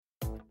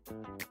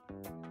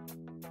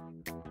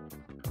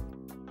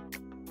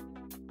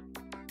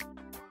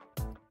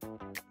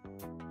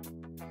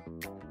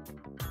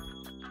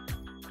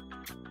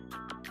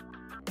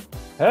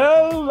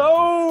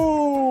Hello,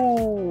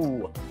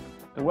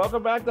 and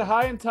welcome back to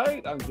High and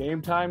Tight on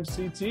Game Time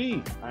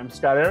CT. I'm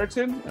Scott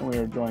Erickson, and we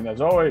are joined,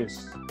 as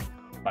always,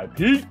 by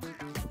Pete.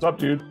 What's up,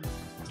 dude?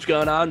 What's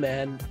going on,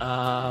 man?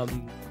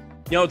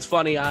 It's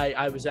funny.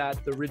 I was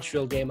at the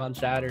Ridgefield game on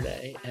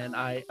Saturday, and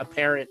a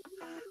parent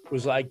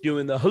was like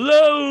doing the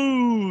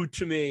hello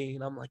to me,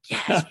 and I'm like,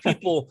 yes,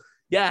 people,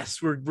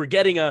 yes, we're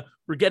getting a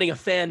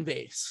fan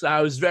base. I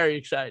was very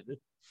excited.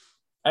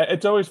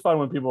 It's always fun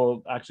when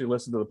people actually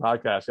listen to the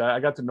podcast. I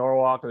got to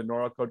Norwalk, and the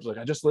Norwalk coach was like,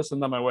 I just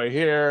listened on my way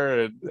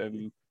here,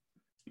 and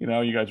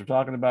you guys were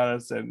talking about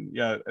us, and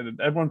yeah, and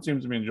everyone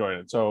seems to be enjoying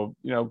it. So,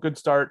 good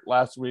start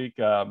last week.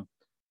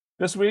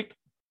 This week,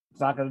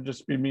 it's not going to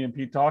just be me and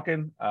Pete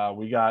talking.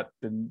 We got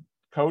the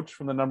coach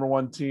from the number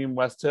one team,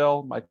 West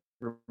Hill, Mike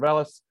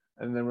Ravelis,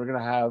 and then we're going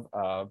to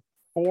have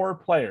 4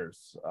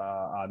 players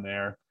on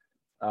there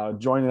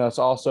joining us.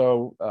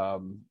 Also,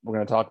 we're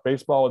going to talk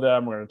baseball with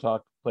them. We're going to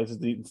talk places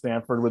to eat in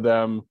Stanford with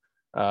them.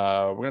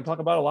 We're going to talk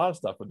about a lot of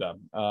stuff with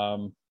them.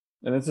 And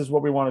this is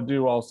what we want to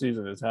do all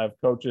season, is have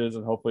coaches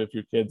and hopefully a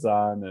few kids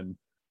on and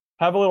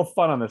have a little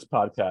fun on this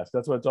podcast.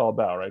 That's what it's all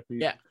about, right,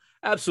 Pete? Yeah,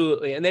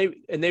 absolutely. And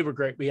they were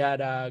great. We had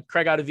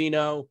Craig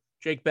Ottavino,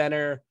 Jake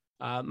Benner,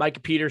 Micah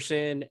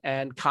Peterson,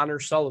 and Connor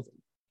Sullivan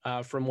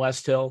from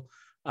West Hill.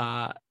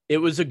 It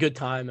was a good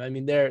time. I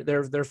mean,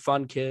 they're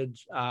fun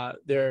kids.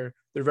 They're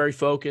very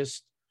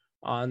focused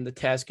on the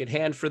task at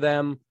hand for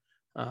them.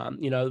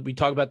 We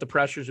talk about the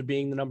pressures of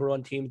being the number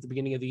one team at the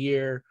beginning of the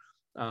year,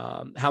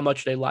 how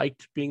much they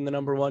liked being the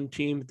number one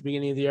team at the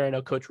beginning of the year. I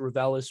know Coach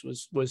Ravelis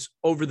was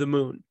over the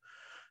moon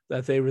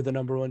that they were the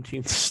number one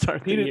team to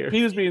start the year.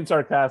 He was being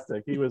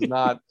sarcastic. He was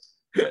not.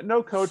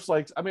 No coach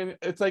likes. I mean,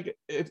 it's like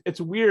it's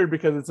weird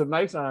because it's a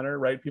nice honor,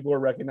 right? People are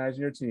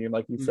recognizing your team,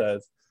 like he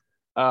says,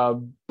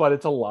 but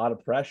it's a lot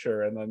of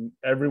pressure. And then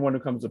everyone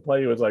who comes to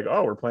play you is like,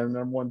 "Oh, we're playing the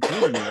number one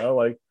team,"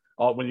 like.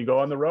 When you go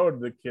on the road,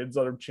 the kids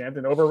are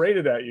chanting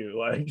overrated at you.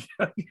 Like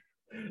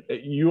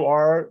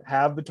you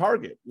have the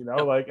target,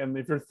 and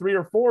if you're 3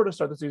 or 4 to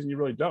start the season, you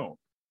really don't.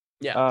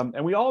 Yeah.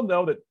 And we all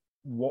know that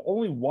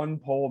only one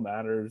poll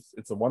matters.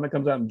 It's the one that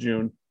comes out in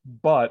June,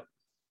 but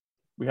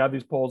we have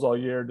these polls all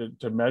year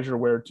to measure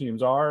where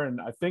teams are. And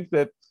I think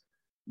that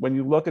when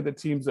you look at the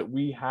teams that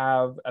we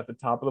have at the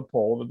top of the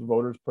poll, that the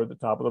voters put at the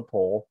top of the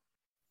poll,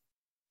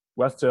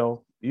 West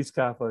Hill, East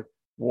Catholic,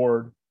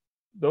 Ward,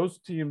 those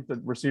teams that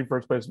receive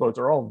first place votes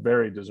are all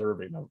very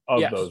deserving of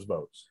yes. those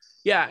votes.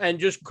 Yeah. And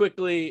just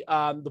quickly,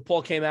 the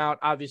poll came out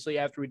obviously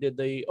after we did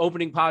the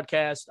opening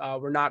podcast.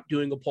 We're not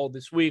doing a poll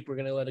this week. We're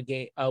going to let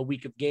a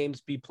week of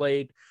games be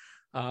played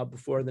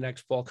before the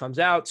next poll comes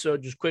out. So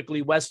just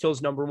quickly, West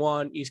Hill's number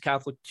 1, East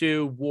Catholic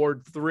 2,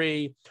 Ward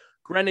 3,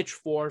 Greenwich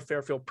 4,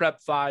 Fairfield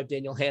Prep 5,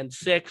 Daniel Hand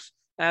 6,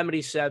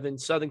 Amity 7,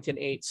 Southington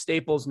 8,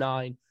 Staples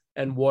 9,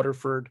 and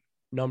Waterford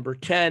number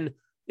 10.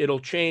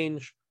 It'll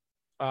change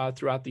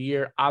throughout the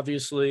year,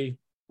 obviously.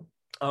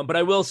 But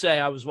I will say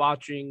I was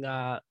watching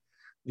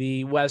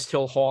the West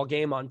Hill Hall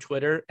game on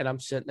Twitter, and I'm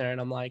sitting there and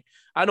I'm like,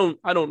 I don't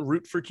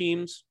root for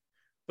teams,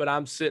 but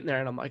I'm sitting there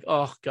and I'm like,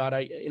 oh God,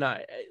 I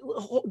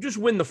just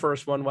win the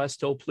first one,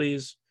 West Hill,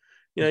 please.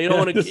 You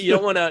don't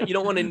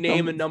want to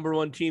name a number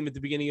one team at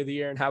the beginning of the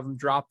year and have them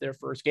drop their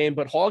first game,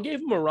 but Hall gave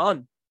them a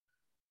run.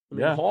 I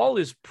mean, Hall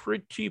is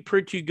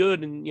pretty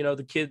good. And,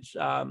 the kids,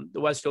 the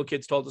West Hill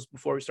kids told us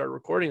before we started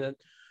recording that,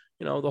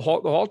 the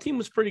Hall team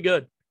was pretty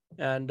good.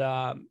 And,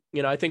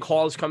 I think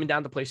Hall is coming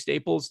down to play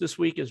Staples this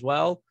week as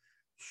well.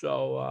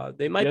 So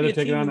they might be a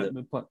team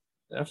the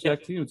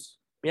FCX teams.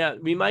 Yeah,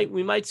 we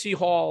might see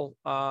Hall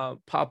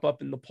pop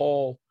up in the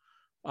poll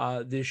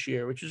this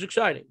year, which is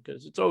exciting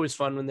because it's always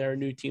fun when there are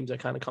new teams that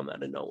kind of come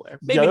out of nowhere.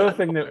 The other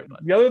thing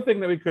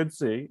that we could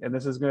see, and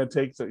this is going to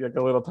take like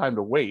a little time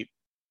to wait,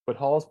 but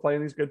Hall's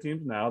playing these good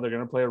teams now. They're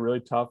going to play a really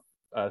tough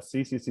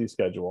CCC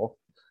schedule.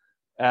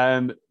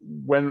 And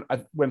when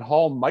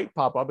Hall might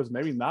pop up is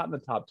maybe not in the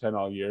top 10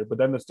 all year, but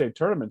then the state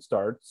tournament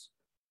starts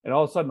and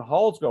all of a sudden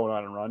Hall's going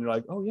on and run. You're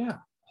like, oh yeah,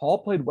 Hall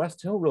played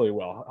West Hill really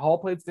well. Hall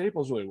played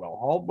Staples really well.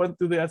 Hall went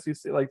through the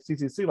SEC, like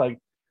CCC, like,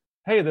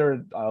 hey, they're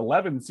an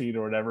 11 seed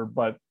or whatever.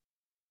 But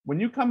when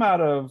you come out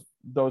of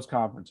those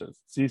conferences,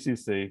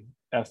 CCC,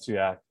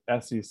 STAC,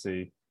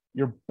 SEC,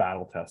 you're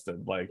battle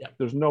tested. Like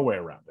there's no way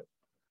around it.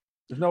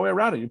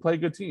 You play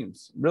good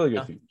teams, really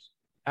good teams.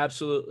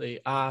 Absolutely.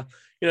 So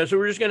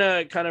we're just going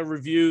to kind of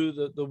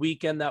review the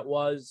weekend that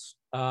was.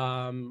 We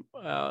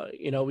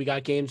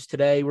got games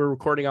today. We're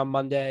recording on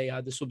Monday.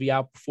 This will be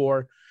out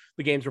before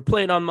the games were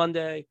played on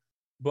Monday.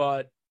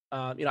 But,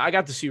 I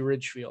got to see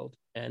Ridgefield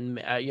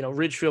and,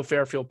 Ridgefield,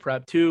 Fairfield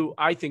Prep, two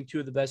of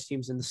the best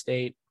teams in the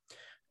state.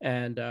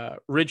 And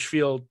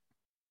Ridgefield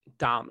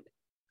dominant.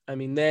 I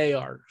mean, they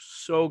are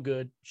so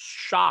good.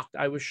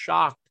 I was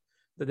shocked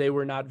that they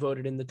were not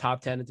voted in the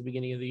top 10 at the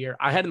beginning of the year.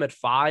 I had them at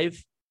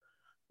 5.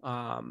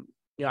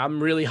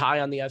 I'm really high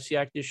on the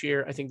FCIAC this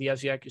year. I think the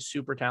FCIAC is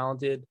super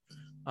talented.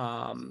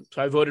 So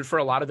I voted for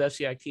a lot of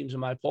FCIAC teams in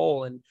my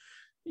poll, and,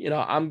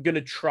 I'm going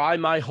to try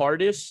my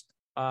hardest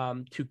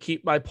to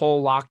keep my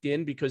poll locked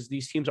in because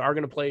these teams are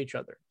going to play each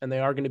other and they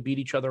are going to beat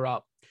each other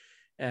up.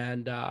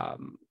 And,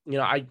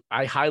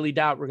 I highly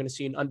doubt we're going to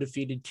see an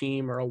undefeated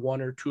team or a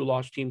 1 or 2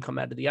 loss team come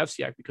out of the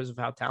FCIAC because of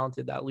how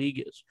talented that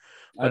league is.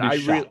 But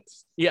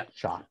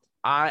Shocked.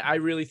 I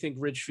really think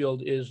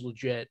Ridgefield is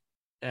legit.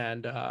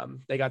 And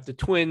they got the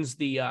Twins.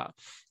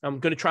 I'm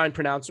going to try and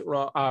pronounce it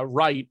wrong,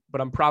 right,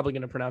 but I'm probably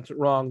going to pronounce it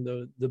wrong.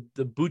 The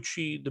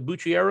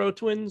Bucciero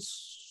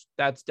twins.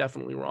 That's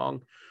definitely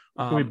wrong.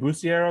 Could be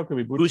Bucciero. Could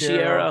be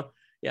Bucciero.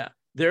 Yeah,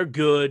 they're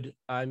good.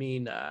 I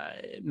mean,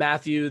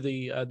 Matthew,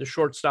 the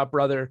shortstop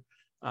brother,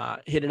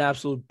 hit an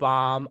absolute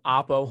bomb.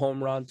 Oppo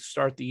home run to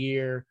start the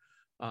year.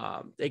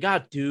 They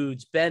got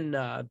dudes. Ben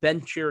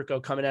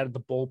Chirico coming out of the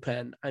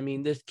bullpen. I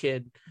mean, this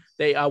kid.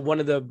 They one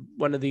of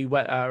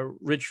the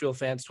Ridgefield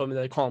fans told me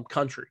they call him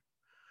Country.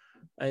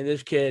 I mean,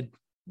 this kid,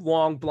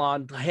 long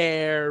blonde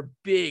hair,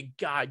 big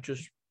guy,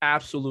 just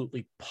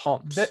absolutely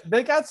pumps.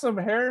 They got some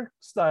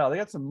hairstyle. They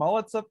got some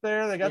mullets up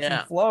there. They got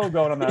some flow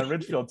going on that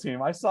Ridgefield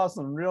team. I saw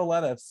some real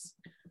lettuce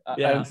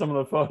in some of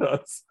the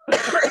photos.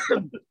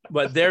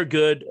 But they're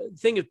good.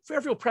 Thing is,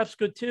 Fairfield Prep's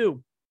good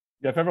too.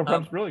 Yeah, Fairfield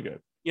Prep's really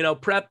good.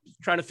 Prep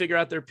trying to figure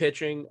out their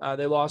pitching.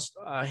 They lost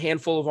a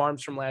handful of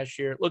arms from last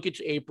year. Look, it's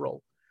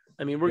April.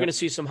 I mean, we're going to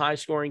see some high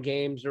scoring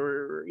games,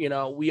 or,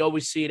 we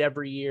always see it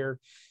every year.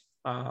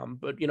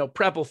 But,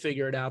 Prep will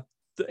figure it out,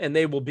 and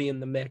they will be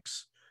in the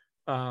mix,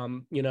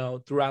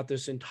 throughout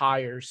this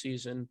entire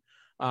season.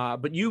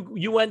 But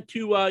you went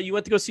to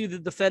go see the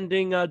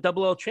defending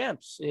Double L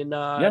champs in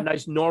a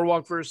nice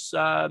Norwalk versus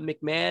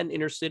McMahon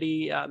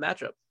intercity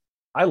matchup.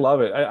 I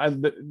love it.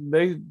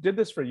 They did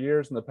this for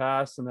years in the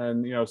past, and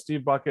then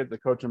Steve Bucket, the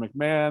coach of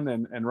McMahon,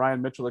 and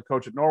Ryan Mitchell, the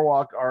coach at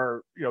Norwalk,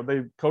 are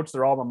they coach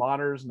their alma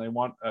maters, and they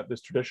want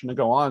this tradition to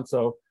go on.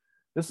 So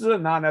this is a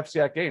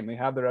non-FCIAC game. They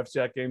have their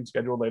FCIAC game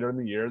scheduled later in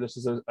the year. This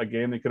is a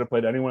game they could have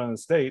played anyone in the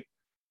state,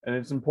 and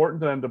it's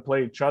important to them to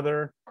play each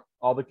other.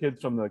 All the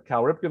kids from the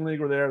Cal Ripken League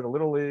were there, the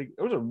Little League.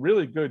 It was a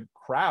really good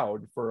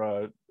crowd for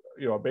a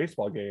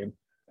baseball game,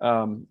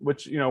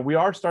 which we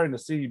are starting to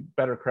see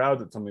better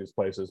crowds at some of these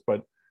places,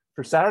 but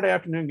for Saturday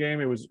afternoon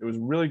game, it was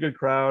really good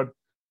crowd.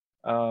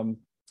 There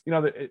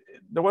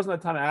wasn't a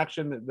ton of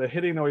action. The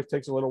hitting always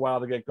takes a little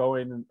while to get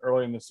going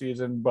early in the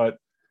season, but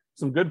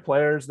some good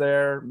players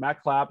there.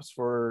 Matt Claps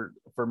for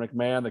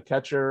McMahon, the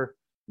catcher,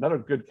 another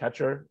good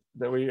catcher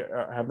that we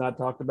have not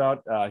talked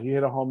about. He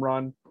hit a home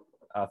run,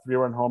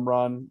 3-run home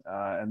run,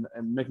 and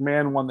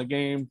McMahon won the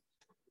game.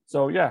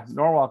 So yeah,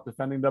 Norwalk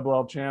defending Double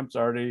L champs,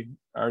 already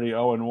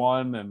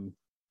 0-1, and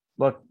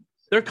look,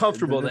 they're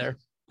comfortable there.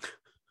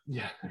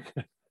 Yeah.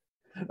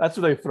 That's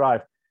where they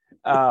thrive.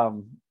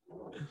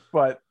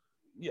 But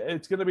yeah,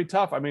 it's going to be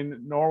tough. I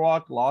mean,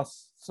 Norwalk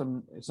lost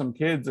some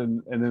kids,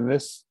 and in the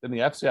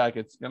FCIAC,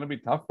 it's going to be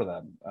tough for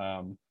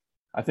them.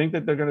 I think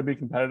that they're going to be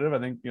competitive. I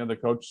think the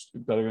coach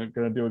they're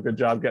going to do a good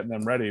job getting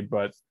them ready,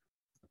 but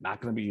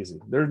not going to be easy.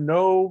 There's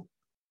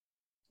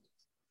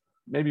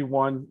maybe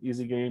one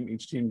easy game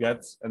each team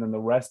gets, and then the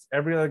rest,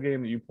 every other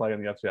game that you play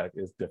in the FCIAC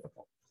is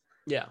difficult.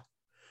 Yeah,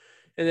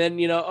 and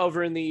then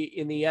over in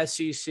the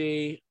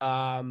SEC.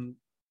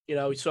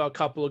 We saw a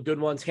couple of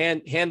good ones.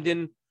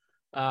 Hamden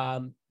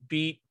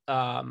beat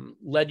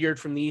Ledyard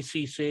from the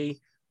ECC.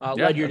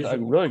 Ledyard is a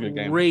really good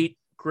game.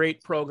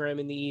 Great program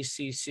in the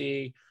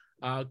ECC.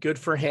 Good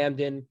for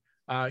Hamden.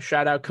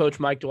 Shout out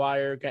Coach Mike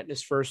Dwyer getting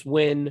his first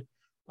win.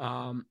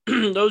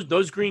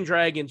 Those Green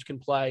Dragons can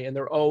play, and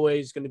they're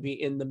always going to be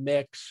in the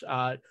mix.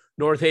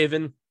 North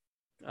Haven.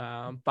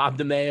 Bob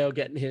DeMeo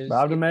getting his.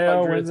 Bob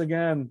DeMeo wins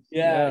again.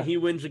 Yeah, he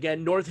wins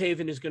again. North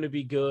Haven is going to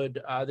be good.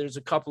 There's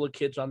a couple of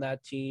kids on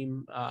that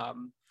team.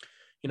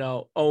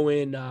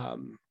 Owen.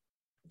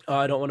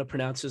 I don't want to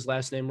pronounce his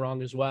last name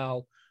wrong as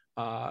well.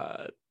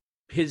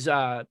 His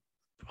dad's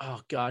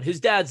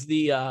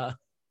the.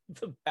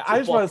 I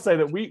just want to say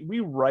that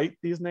we write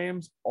these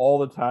names all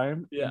the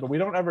time, but we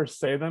don't ever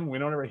say them. We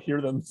don't ever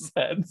hear them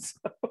said. So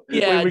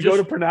when we go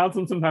to pronounce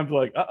them, sometimes we're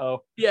like,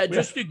 uh-oh. Yeah,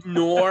 just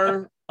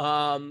ignore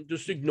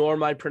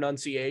my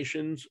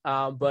pronunciations.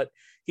 But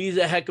he's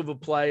a heck of a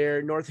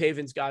player. North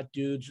Haven's got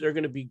dudes. They're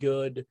going to be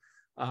good.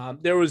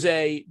 There was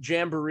a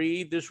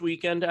jamboree this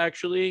weekend,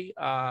 actually.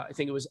 I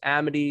think it was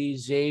Amity,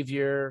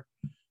 Xavier.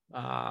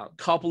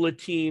 Couple of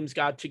teams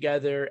got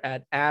together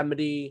at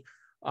Amity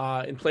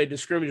and played the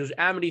scrimmages.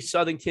 Amity,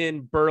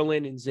 Southington,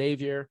 Berlin, and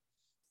Xavier.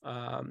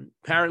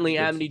 Apparently,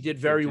 Amity did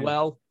very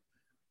well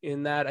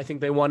in that. I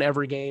think they won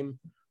every game.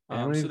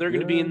 So they're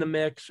going to be in the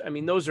mix. I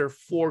mean, those are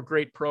 4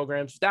 great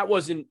programs. That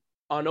wasn't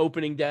on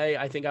opening day.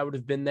 I think I would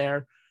have been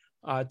there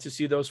to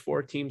see those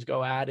 4 teams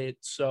go at it.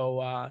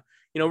 So,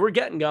 we're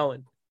getting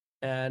going.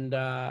 And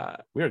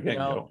we're getting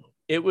going.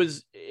 It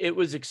was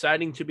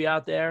exciting to be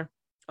out there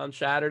on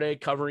Saturday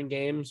covering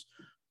games.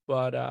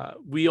 But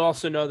we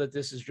also know that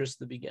this is just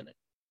the beginning,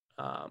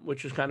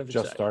 which is kind of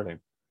just exciting. Starting.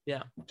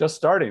 Yeah. Just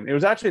starting. It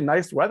was actually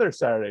nice weather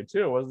Saturday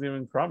too. It wasn't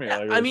even crummy.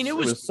 It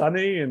was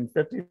sunny and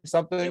 50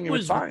 something. It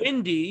was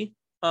windy.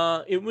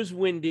 It was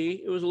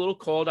windy. It was a little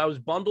cold. I was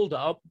bundled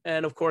up,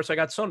 and of course I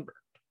got sunburned.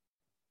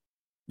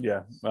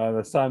 Yeah.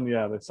 The sun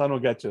will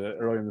get you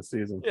early in the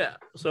season. Yeah.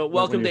 So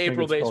welcome to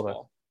April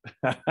baseball.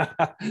 You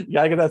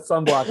gotta get that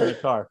sunblock in the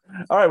car.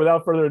 All right,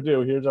 without further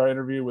ado, here's our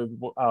interview with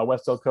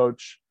West Hill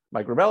coach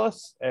Mike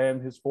Reveles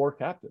and his 4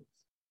 captains.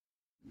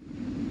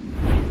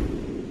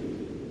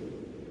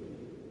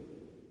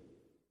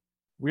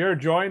 We are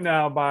joined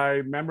now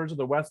by members of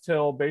the West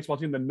Hill baseball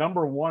team, the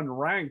number 1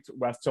 ranked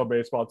West Hill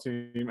baseball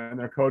team, and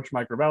their coach,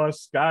 Mike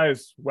Reveles.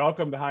 Guys,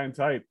 welcome to High and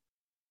Tight.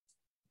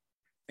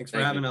 Thanks for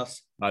having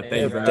us.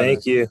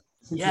 Thank you.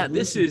 Yeah,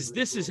 this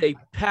is a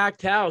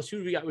packed house. Who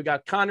do we got? We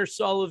got Connor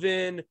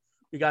Sullivan,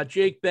 we got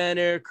Jake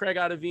Benner, Craig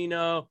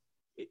Ottavino,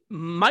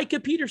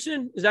 Micah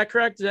Peterson. Is that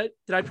correct? Did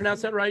I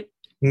pronounce that right?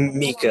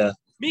 Mika.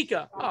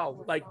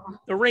 Oh, like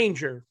the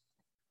Ranger.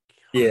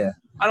 Yeah.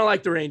 I don't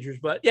like the Rangers,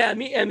 but yeah,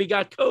 we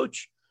got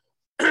Coach.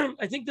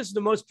 I think this is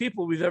the most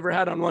people we've ever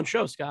had on one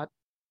show, Scott.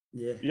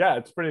 Yeah,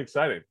 it's pretty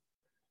exciting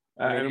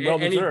and well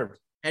deserved.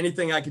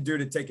 Anything I could do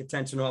to take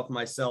attention off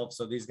myself,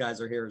 so these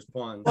guys are here as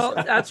pawns. Well,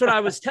 that's what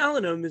I was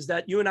telling him, is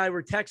that you and I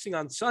were texting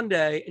on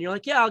Sunday, and you're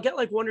like, "Yeah, I'll get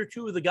like 1 or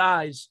 2 of the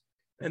guys,"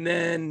 and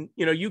then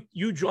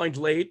you joined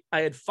late.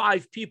 I had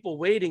 5 people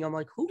waiting. I'm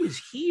like, "Who is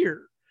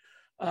here?"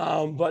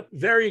 But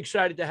very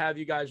excited to have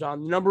you guys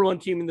on. The number 1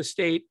 team in the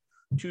state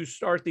to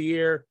start the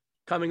year,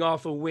 coming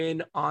off a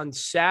win on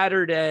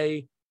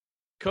Saturday.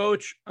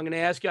 Coach, I'm going to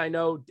ask you, I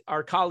know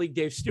our colleague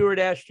Dave Stewart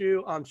asked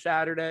you on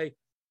Saturday,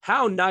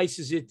 how nice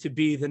is it to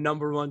be the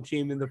number 1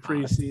 team in the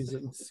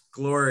preseason? It's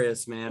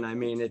glorious, man. I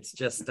mean, it's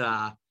just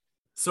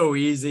so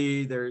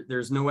easy.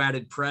 There's no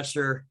added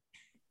pressure.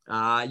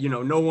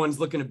 No one's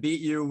looking to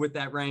beat you with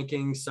that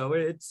ranking. So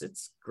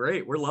it's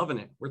great. We're loving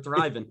it. We're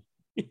thriving.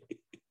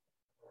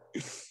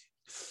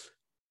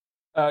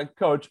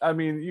 Coach, I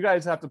mean, you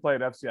guys have to play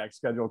an FCX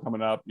schedule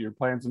coming up. You're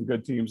playing some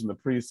good teams in the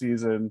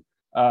preseason.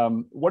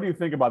 What do you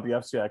think about the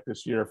FCX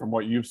this year from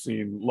what you've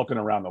seen looking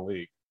around the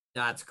league?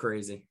 That's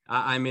crazy.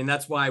 I mean,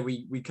 that's why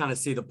we kind of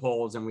see the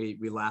polls and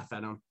we laugh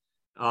at them.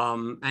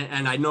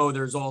 And I know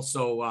there's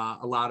also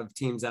a lot of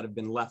teams that have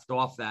been left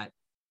off that,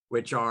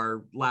 which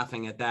are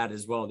laughing at that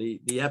as well.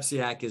 The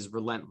FCX is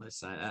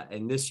relentless.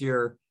 And this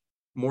year,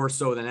 more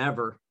so than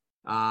ever,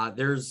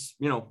 there's,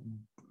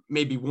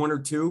 maybe 1 or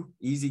 2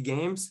 easy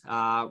games,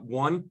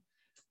 and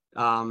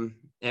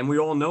we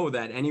all know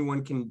that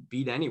anyone can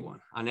beat anyone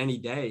on any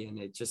day. And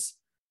it just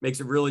makes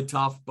it really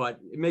tough, but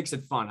it makes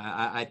it fun.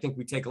 I think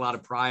we take a lot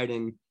of pride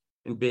in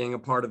being a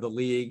part of the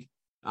league.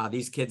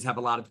 These kids have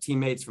a lot of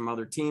teammates from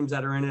other teams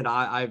that are in it.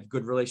 I have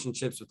good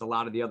relationships with a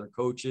lot of the other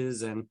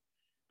coaches, and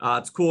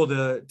it's cool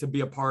to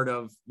be a part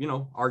of,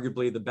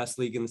 arguably the best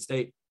league in the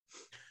state.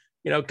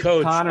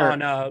 Coach,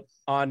 Connor,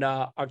 on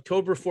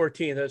October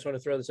 14th, I just want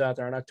to throw this out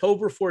there. On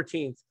October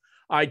 14th,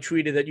 I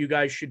tweeted that you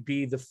guys should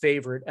be the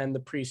favorite and the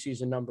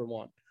preseason number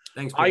 1.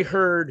 Thanks. I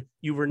heard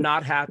you were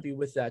not happy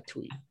with that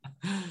tweet.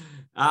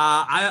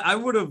 I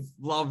would have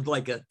loved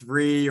like a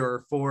 3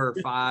 or 4 or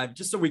 5,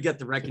 just so we get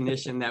the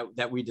recognition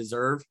that we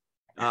deserve.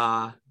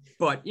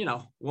 But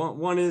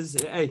one is,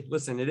 hey,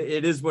 listen,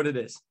 it is what it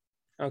is.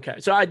 Okay.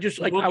 So I just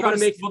we'll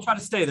try to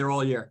stay there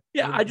all year.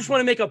 Yeah. I just want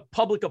to make a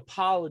public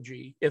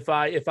apology if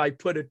I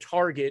put a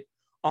target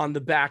on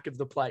the back of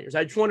the players.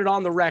 I just want it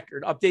on the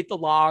record, update the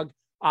log.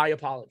 I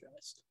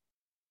apologized.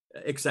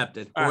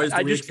 Accepted. Right.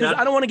 Because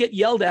I don't want to get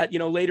yelled at,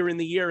 later in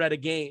the year at a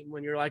game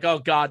when you're like, "Oh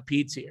God,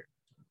 Pete's here."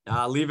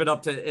 Leave it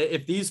up to,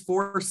 if these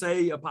 4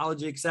 say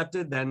apology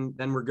accepted, then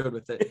we're good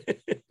with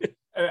it.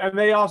 And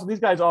these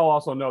guys all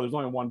also know there's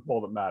only 1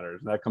 poll that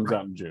matters, and that comes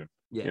out in June.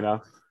 Yeah.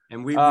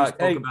 And we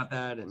spoke about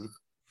that. And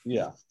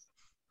yeah.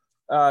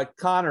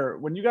 Connor,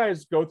 when you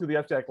guys go through the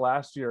FCX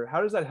last year,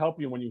 how does that help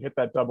you when you hit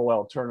that double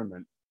L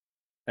tournament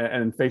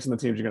and facing the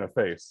teams you're going to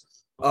face?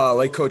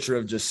 Like Coach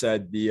Riv just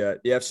said, the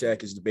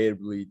FCX is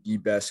debatably the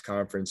best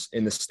conference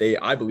in the state.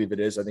 I believe it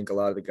is. I think a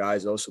lot of the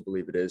guys also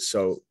believe it is.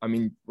 So, I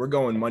mean, we're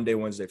going Monday,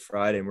 Wednesday,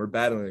 Friday, and we're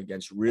battling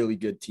against really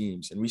good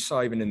teams. And we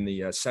saw even in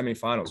the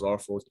semifinals,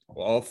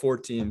 all 4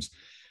 teams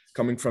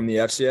coming from the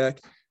FCX.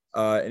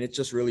 And it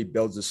just really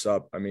builds us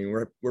up. I mean,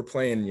 we're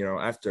playing,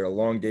 after a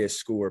long day of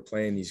school, we're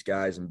playing these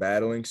guys and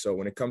battling. So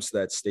when it comes to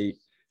that state,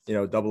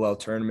 double L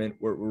tournament,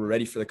 we're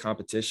ready for the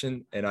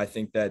competition. And I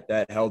think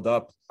that held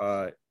up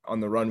on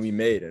the run we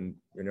made. And,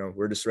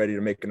 we're just ready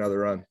to make another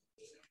run.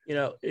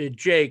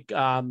 Jake,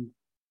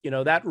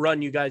 that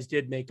run you guys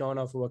did make, going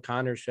off of what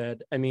Connor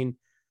said. I mean,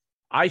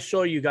 I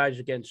saw you guys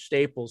against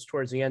Staples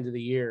towards the end of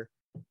the year,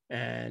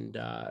 and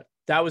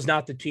that was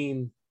not the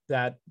team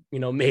that,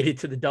 made it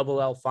to the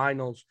double L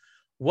finals.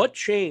 What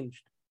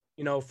changed,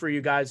 for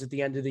you guys at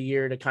the end of the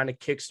year to kind of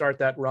kickstart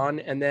that run?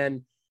 And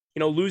then,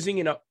 losing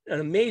in an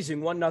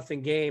amazing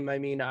 1-0 game. I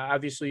mean,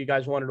 obviously you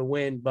guys wanted to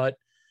win, but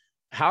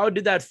how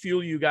did that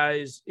fuel you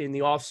guys in the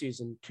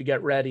offseason to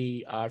get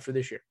ready for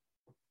this year?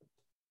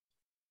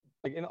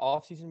 Like in the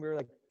offseason,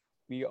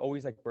 we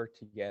always worked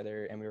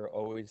together, and we were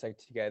always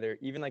together.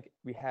 Even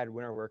we had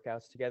winter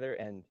workouts together,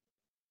 and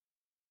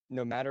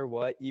no matter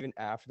what, even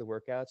after the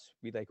workouts,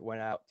 we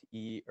went out to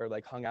eat or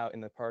hung out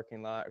in the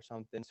parking lot or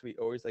something. So we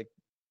always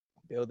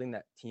building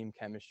that team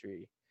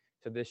chemistry.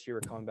 So this year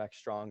we're coming back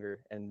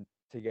stronger and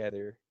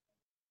together.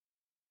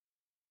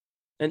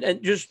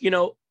 And just,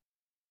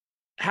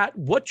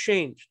 what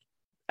changed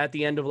at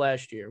the end of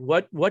last year?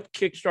 What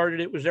kickstarted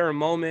it? Was there a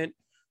moment,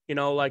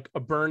 like a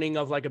burning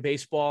of like a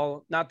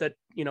baseball? Not that,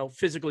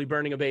 physically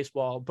burning a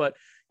baseball, but,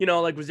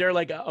 like, was there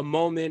like a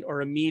moment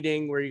or a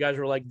meeting where you guys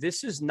were like,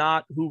 this is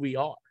not who we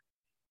are?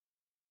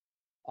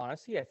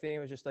 Honestly, I think it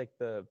was just like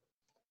the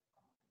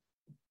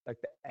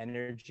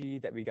energy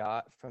that we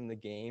got from the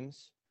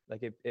games.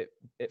 Like it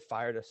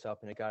fired us up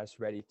and it got us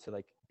ready to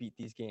like beat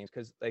these games.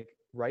 Cause like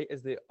right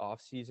as the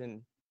off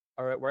season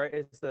or right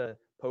as the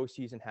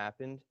postseason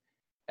happened,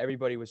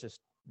 everybody was just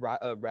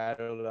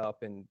rattled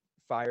up and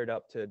fired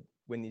up to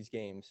win these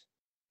games.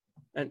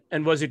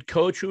 And was it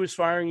coach who was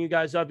firing you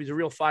guys up? He's a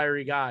real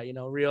fiery guy,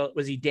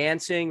 was he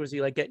dancing? Was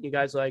he like getting you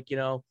guys like,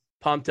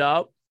 pumped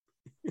up?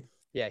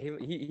 Yeah,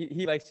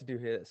 he likes to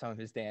do some of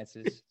his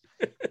dances.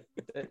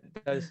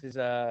 Does his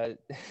I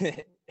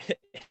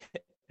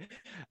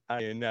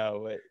don't even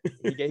know, but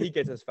he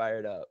gets us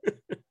fired up.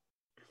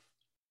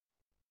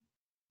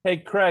 Hey,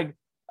 Craig,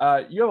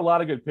 you have a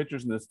lot of good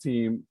pitchers in this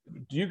team.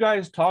 Do you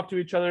guys talk to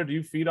each other? Do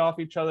you feed off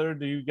each other?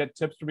 Do you get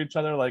tips from each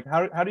other? Like,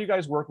 how do you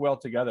guys work well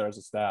together as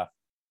a staff?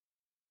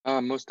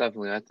 Most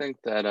definitely. I think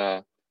that,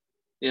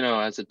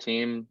 as a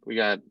team, we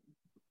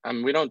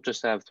don't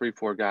just have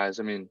 3-4 guys.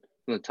 I mean,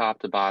 from the top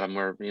to bottom,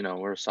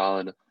 we're a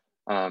solid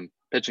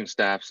pitching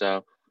staff.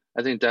 So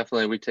I think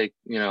definitely we take,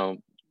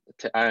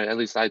 at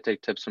least I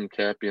take tips from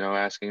Kip,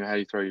 asking how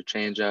you throw your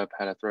changeup,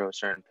 how to throw a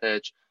certain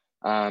pitch.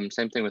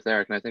 Same thing with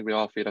Eric. And I think we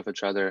all feed off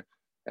each other.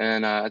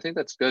 And I think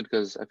that's good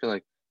because I feel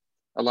like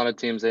a lot of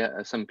teams,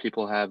 some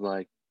people have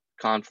like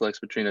conflicts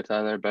between each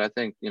other. But I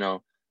think,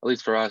 at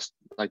least for us,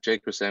 like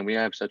Jake was saying, we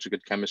have such a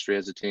good chemistry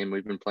as a team.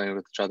 We've been playing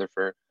with each other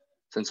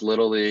since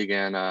Little League.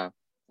 And I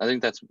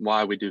think that's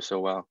why we do so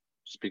well,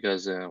 just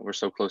because we're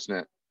so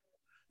close-knit.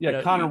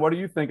 Yeah, Connor, what do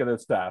you think of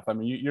this staff? I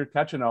mean, you're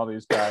catching all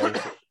these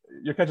guys.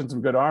 You're catching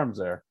some good arms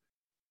there.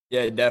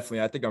 Yeah,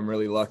 definitely. I think I'm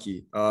really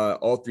lucky.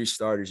 All 3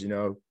 starters,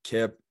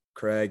 Kip,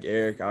 Craig,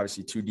 Eric,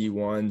 obviously 2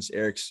 D1s.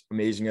 Eric's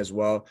amazing as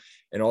well.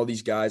 And all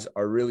these guys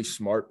are really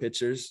smart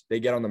pitchers. They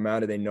get on the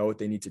mound and they know what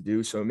they need to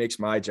do. So it makes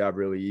my job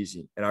really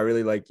easy. And I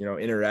really like,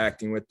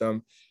 interacting with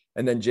them.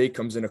 And then Jake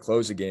comes in to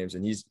close the games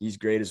and he's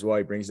great as well.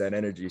 He brings that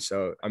energy.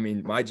 So, I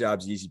mean, my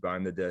job's easy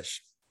behind the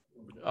dish.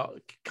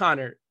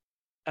 Connor,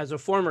 as a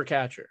former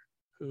catcher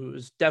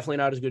who's definitely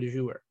not as good as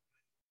you were,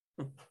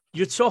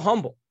 you're so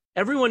humble.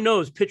 Everyone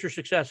knows pitcher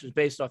success is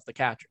based off the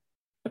catcher.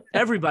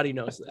 Everybody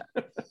knows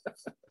that.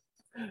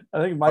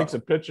 I think Mike's a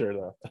pitcher,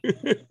 though.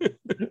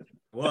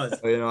 Was.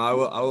 I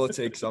will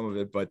take some of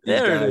it, but these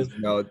guys,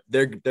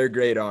 they're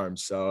great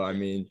arms. So, I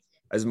mean,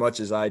 as much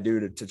as I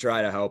do to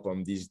try to help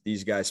them,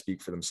 these guys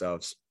speak for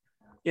themselves.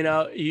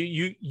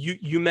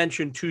 You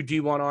mentioned 2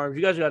 D1 arms.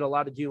 You guys got a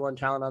lot of D1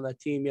 talent on that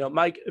team.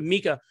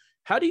 Mika,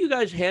 how do you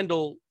guys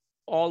handle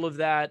all of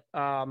that?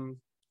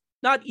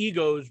 Not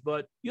egos,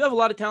 but you have a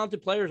lot of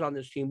talented players on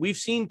this team. We've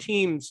seen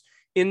teams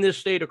in this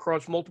state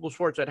across multiple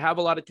sports that have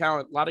a lot of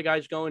talent, a lot of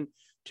guys going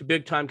to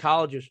big time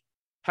colleges.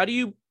 How do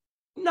you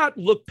not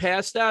look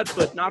past that,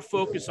 but not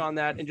focus on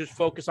that and just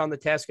focus on the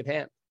task at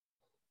hand?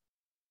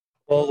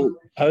 Well,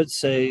 I would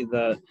say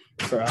that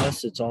for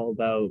us, it's all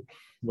about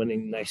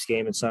winning the next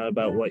game. It's not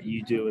about what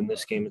you do in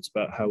this game. It's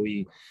about how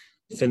we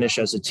finish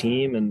as a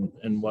team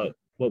and what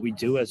we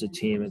do as a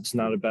team. It's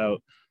not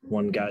about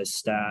one guy's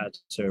stats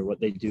or what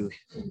they do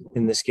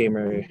in this game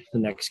or the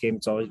next game.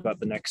 It's always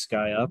about the next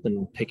guy up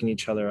and picking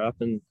each other up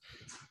and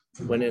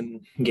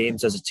winning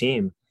games as a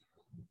team.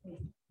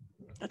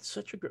 That's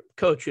such a good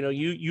coach.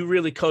 You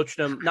really coached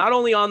them not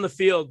only on the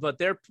field, but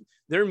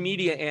their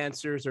media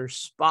answers are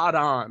spot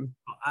on.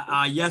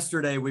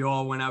 Yesterday, we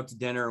all went out to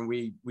dinner and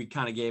we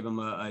kind of gave them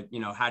a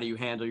how do you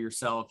handle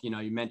yourself?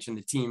 You mentioned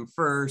the team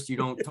first. You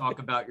don't talk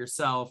about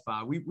yourself.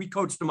 We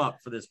coached them up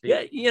for this.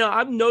 Piece. Yeah.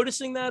 I'm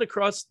noticing that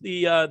across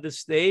the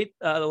state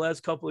the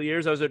last couple of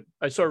years.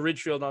 I saw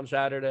Ridgefield on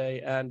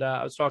Saturday and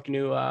I was talking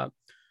to,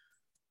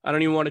 I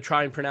don't even want to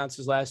try and pronounce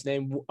his last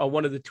name.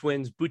 One of the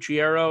twins,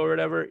 Bucciero or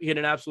whatever, he hit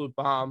an absolute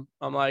bomb.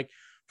 I'm like,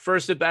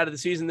 first at bat of the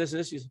season, this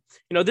season.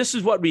 This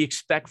is what we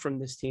expect from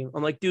this team.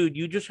 I'm like, dude,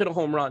 you just hit a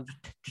home run.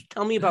 Just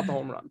tell me about the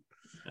home run.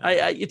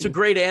 It's a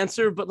great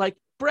answer, but like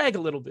brag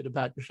a little bit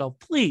about yourself,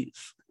 please.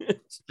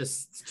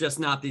 It's just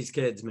not these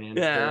kids, man.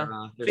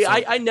 Yeah. See,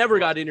 I never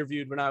got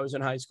interviewed when I was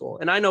in high school.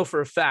 And I know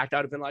for a fact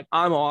I'd have been like,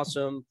 I'm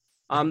awesome.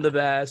 I'm the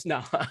best.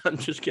 No, I'm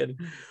just kidding.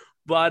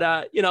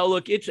 But,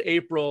 look, it's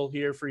April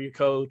here for you,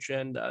 Coach,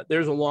 and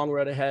there's a long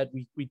road ahead.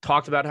 We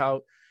talked about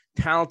how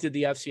talented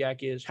the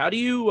FCIAC is. How do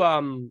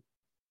you,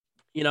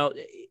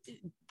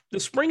 the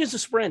spring is a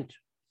sprint.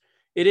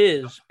 It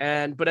is.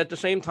 But at the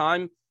same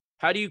time,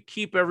 how do you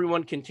keep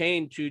everyone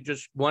contained to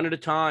just one at a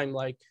time?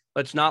 Like,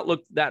 let's not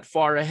look that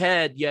far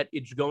ahead, yet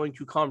it's going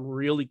to come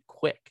really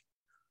quick.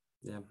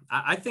 Yeah,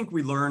 I think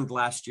we learned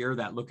last year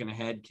that looking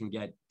ahead can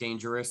get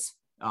dangerous.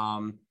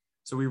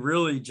 So we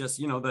really just,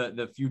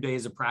 the few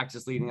days of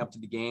practice leading up to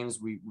the games,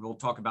 we'll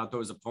talk about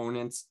those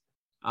opponents.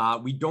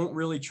 We don't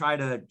really try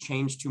to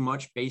change too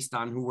much based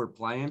on who we're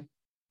playing.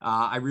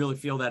 I really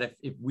feel that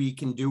if we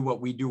can do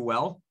what we do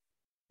well,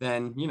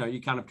 then,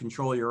 you kind of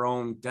control your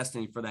own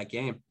destiny for that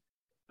game.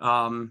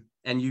 And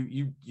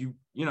you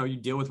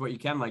deal with what you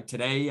can. Like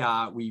today,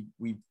 we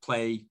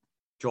play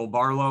Joel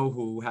Barlow,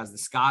 who has the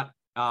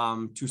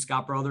two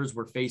Scott brothers.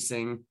 We're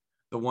facing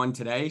the one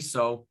today.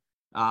 So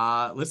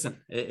listen,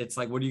 it's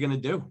like, what are you going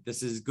to do?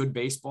 This is good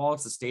baseball.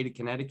 It's the state of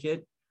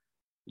Connecticut.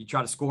 You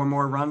try to score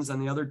more runs than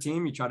the other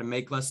team. You try to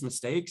make less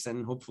mistakes,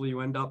 and hopefully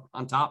you end up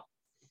on top.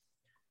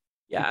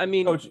 Yeah, I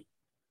mean, Coach,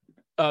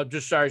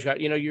 just sorry,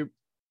 Scott.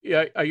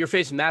 You're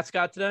facing Matt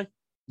Scott today.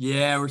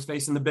 Yeah, we're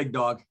facing the big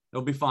dog.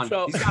 It'll be fun.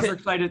 So, these guys are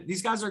excited.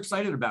 These guys are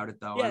excited about it,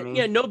 though.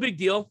 Yeah, no big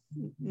deal.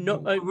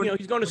 No,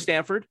 he's going to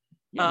Stanford.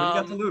 Yeah, what do you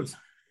got to lose?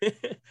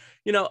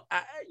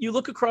 You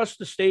look across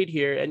the state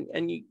here,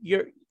 and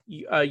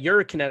you're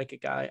a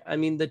Connecticut guy. I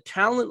mean, the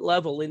talent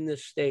level in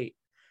this state.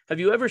 Have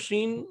you ever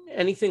seen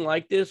anything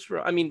like this?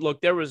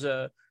 Look,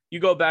 you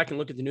go back and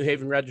look at the New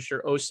Haven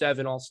Register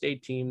 07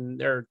 All-State team.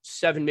 There are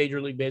 7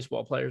 Major League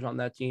Baseball players on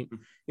that team,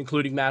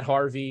 including Matt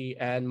Harvey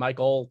and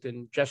Mike Olt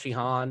and Jesse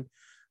Hahn,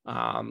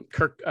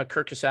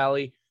 Kirk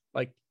Casale,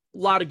 like a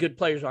lot of good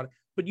players on it.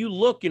 But you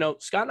look,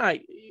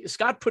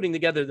 Scott putting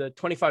together the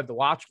 25 to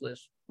watch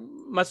list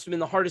must have been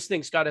the hardest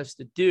thing Scott has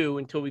to do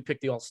until we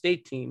picked the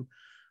All-State team.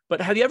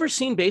 But have you ever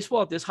seen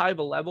baseball at this high of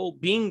a level,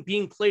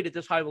 being played at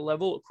this high of a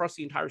level across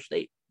the entire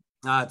state?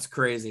 It's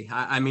crazy.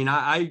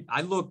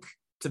 I look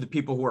to the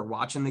people who are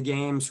watching the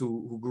games,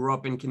 who grew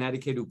up in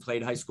Connecticut, who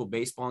played high school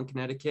baseball in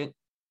Connecticut.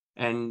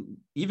 And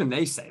even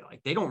they say,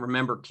 like, they don't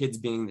remember kids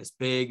being this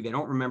big. They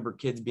don't remember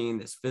kids being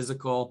this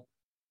physical.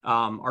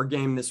 Our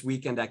game this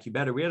weekend at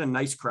Cubetta, we had a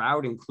nice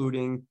crowd,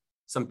 including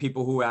some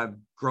people who have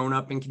grown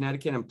up in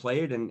Connecticut and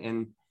played,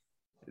 and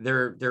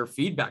their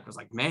feedback was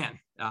like, man,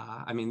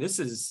 this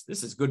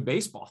is good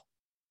baseball.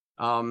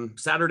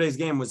 Saturday's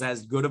game was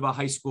as good of a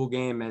high school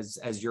game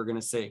as you're going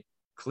to see.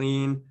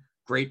 Clean,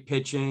 great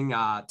pitching,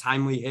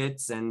 timely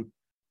hits, and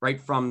right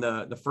from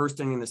the first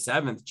inning, the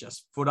 7th,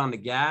 just foot on the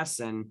gas,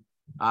 and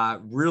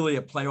really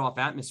a playoff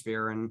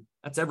atmosphere. And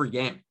that's every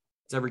game.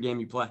 It's every game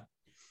you play.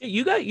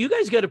 You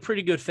guys got a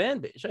pretty good fan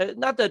base.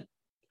 Not that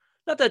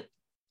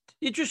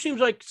it just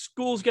seems like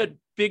schools get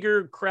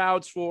bigger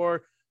crowds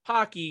for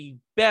hockey,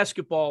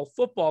 basketball,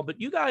 football, but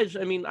you guys,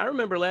 I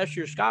remember last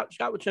year, Scott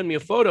would send me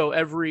a photo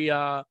every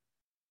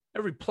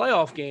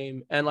playoff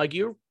game, and like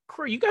you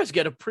guys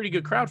get a pretty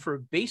good crowd for a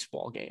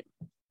baseball game.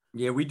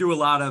 Yeah, we do a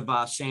lot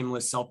of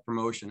shameless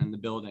self-promotion in the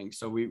building.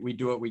 So we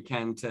do what we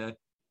can to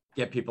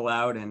get people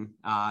out, and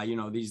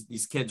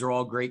these kids are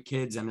all great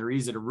kids, and they're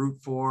easy to root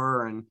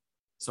for, and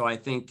so I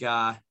think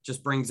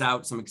just brings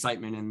out some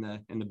excitement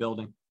in the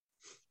building.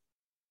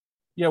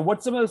 Yeah,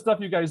 what's some of the stuff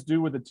you guys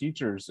do with the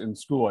teachers in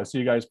school? I see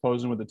you guys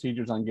posing with the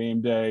teachers on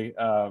game day.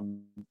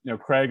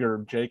 Craig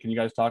or Jake, can you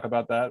guys talk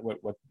about that?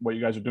 What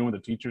you guys are doing with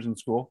the teachers in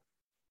school?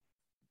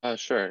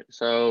 Sure.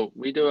 So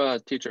we do a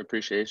teacher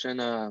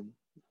appreciation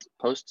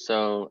post.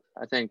 So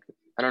I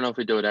don't know if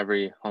we do it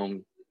every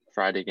home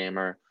Friday game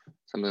or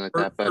something like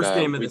that. But first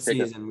game of the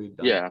season we've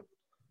done. Yeah.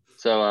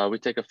 So we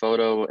take a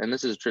photo, and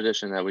this is a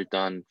tradition that we've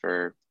done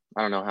for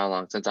I don't know how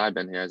long, since I've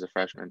been here as a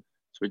freshman.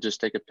 So we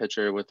just take a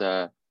picture with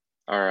our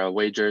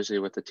away jersey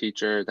with the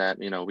teacher that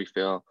we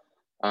feel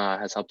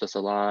has helped us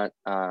a lot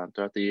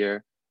throughout the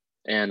year,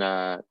 and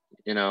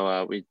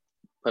we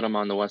put them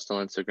on the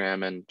Westall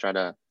Instagram and try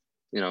to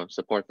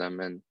support them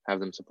and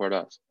have them support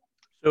us.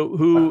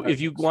 So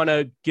if you want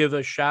to give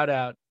a shout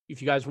out,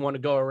 if you guys want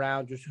to go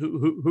around, just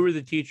who are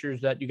the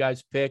teachers that you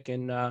guys pick,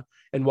 and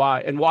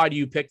why do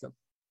you pick them?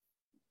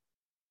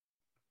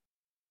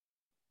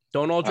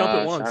 Don't all jump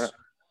at once.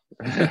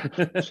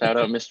 Shout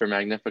out Mr.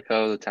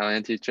 Magnifico, the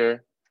Italian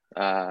teacher.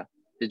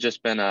 He's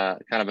just been kind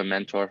of a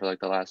mentor for like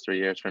the last 3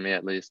 years for me,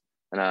 at least.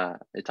 And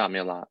he taught me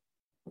a lot.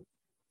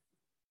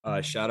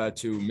 Shout out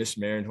to Miss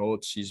Marin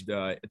Holt. She's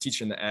a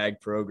teacher in the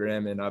ag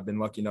program, and I've been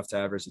lucky enough to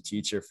have her as a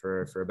teacher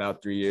for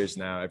about 3 years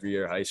now, every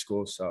year of high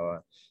school. So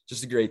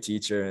just a great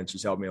teacher, and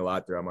she's helped me a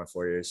lot throughout my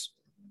 4 years.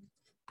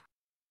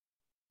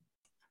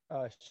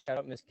 Shout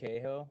out Miss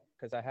Cahill,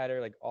 because I had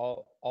her like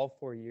all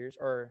 4 years,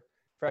 or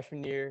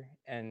freshman year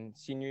and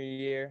senior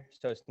year,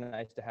 so it's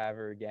nice to have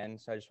her again.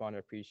 So I just want to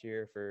appreciate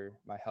her for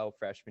my help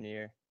freshman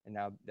year, and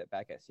now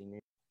back at senior.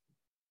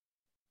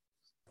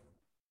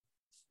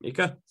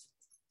 Mika?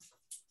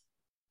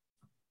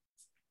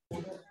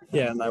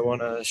 Yeah, and I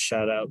want to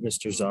shout out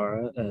Mr.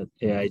 Zara at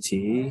AIT.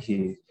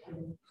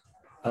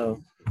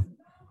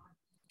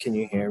 Can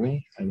you hear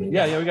me?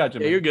 Yeah, we got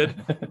you. Yeah, you're good.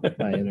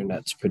 My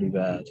internet's pretty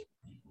bad.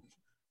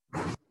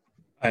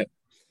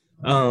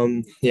 I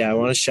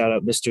want to shout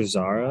out Mr.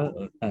 Zara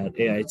at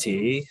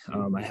AIT.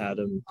 I had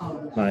him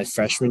my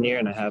freshman year,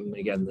 and I have him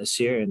again this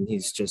year, and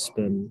he's just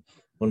been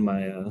one of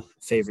my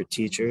favorite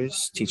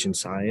teachers teaching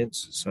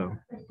science. So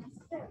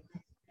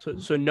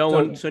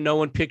no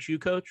one picks you,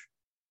 Coach?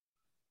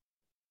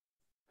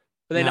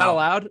 Are they not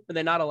allowed? Are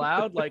they not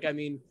allowed? Like,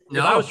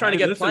 if I was trying to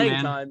get playing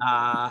time.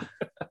 I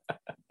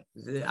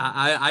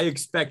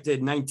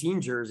expected 19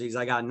 jerseys.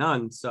 I got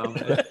none. So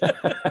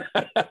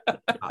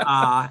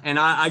And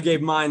I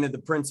gave mine to the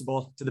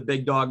principal, to the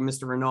big dog,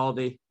 Mr.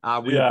 Rinaldi.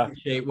 We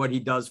appreciate what he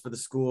does for the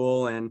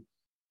school, and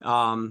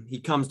he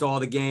comes to all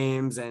the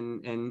games,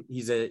 and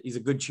he's a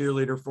good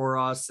cheerleader for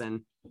us,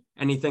 and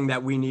anything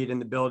that we need in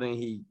the building,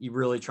 he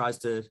really tries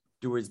to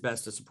do his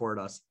best to support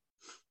us.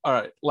 All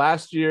right.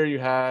 Last year you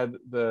had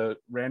the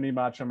Randy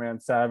Macho Man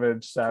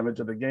Savage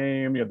of the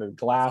game. You had the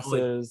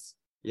glasses.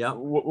 Yeah.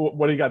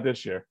 What do you got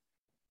this year?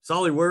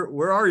 Sully,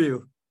 where are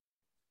you?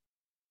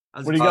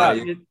 What do you got?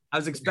 I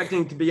was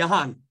expecting to be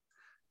on.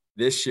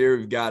 This year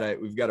we've got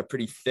a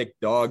pretty thick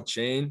dog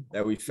chain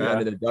that we found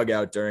in the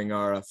dugout during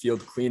our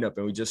field cleanup,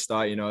 and we just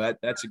thought,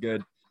 that's a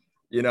good,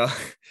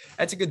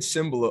 that's a good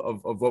symbol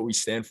of what we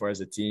stand for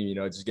as a team.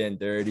 Just getting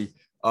dirty.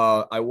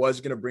 I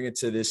was gonna bring it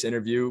to this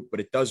interview,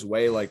 but it does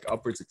weigh like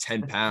upwards of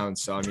 10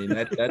 pounds. So I mean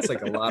that's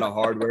like a lot of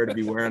hardware to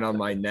be wearing on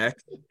my neck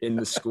in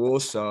the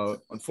school.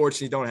 So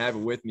unfortunately, don't have it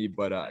with me,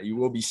 but you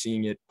will be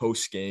seeing it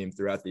post game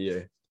throughout the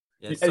year.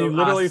 Yeah, so, and you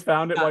literally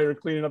found it while you were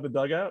cleaning up the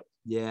dugout?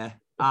 Yeah.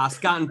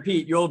 Scott and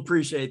Pete, you'll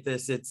appreciate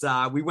this. It's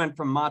we went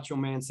from Macho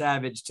Man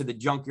Savage to the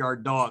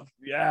Junkyard Dog.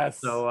 Yes.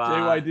 So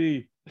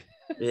JYD.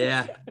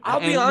 Yeah. I'll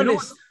be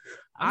honest.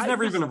 I was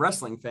never even a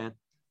wrestling fan.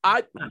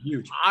 Not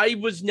huge.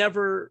 I've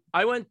never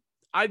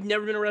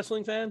been a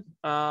wrestling fan.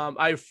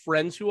 I have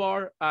friends who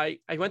are. I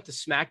went to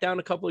SmackDown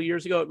a couple of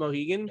years ago at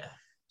Mohegan,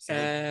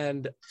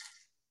 and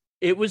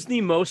it was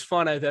the most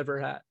fun I've ever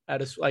had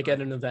at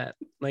an event.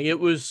 Like, it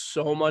was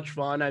so much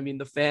fun. I mean,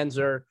 the fans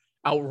are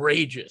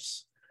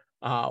outrageous.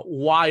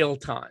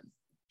 Wild time.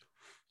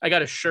 I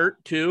got a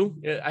shirt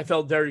too. I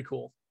felt very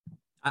cool.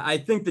 I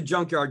think the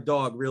Junkyard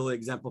Dog really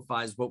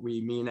exemplifies what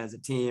we mean as a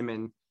team,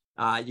 and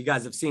you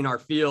guys have seen our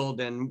field,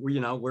 and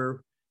we're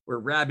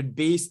rabid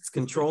beasts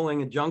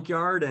controlling a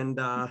junkyard, and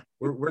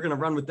we're gonna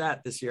run with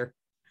that this year.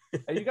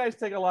 And you guys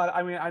take a lot.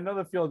 I mean, I know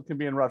the field can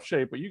be in rough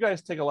shape, but you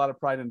guys take a lot of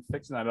pride in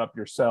fixing that up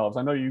yourselves.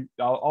 I know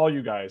all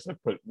you guys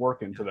have put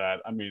work into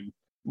that. I mean,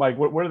 Mike,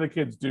 what do the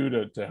kids do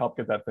to help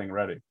get that thing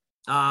ready?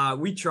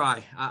 We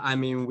try. I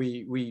mean,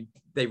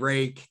 they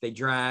rake, they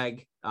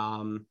drag,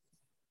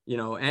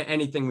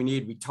 anything we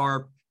need. We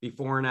tarp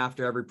before and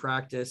after every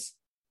practice.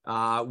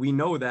 We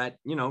know that,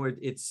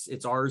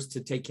 it's ours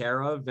to take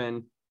care of,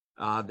 and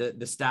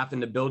the staff in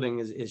the building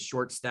is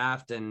short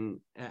staffed, and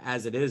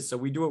as it is, so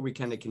we do what we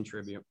can to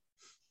contribute.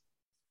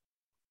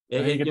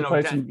 You get to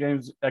play some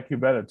games at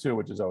Cubetta too,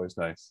 which is always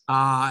nice.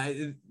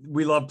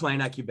 We love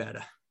playing at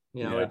Cubetta.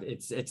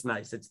 It's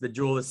nice. It's the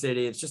jewel of the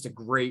city. It's just a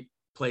great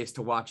place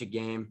to watch a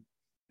game.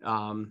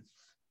 You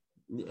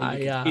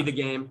can see the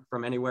game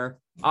from anywhere.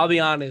 I'll be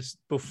honest,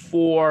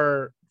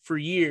 for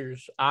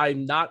years,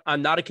 I'm not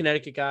a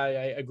Connecticut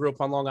guy. I grew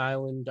up on Long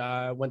Island,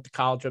 went to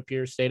college up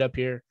here, stayed up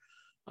here.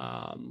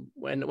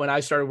 When I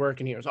started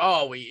working here, it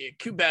was,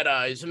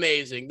 Cubetta is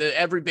amazing.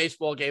 Every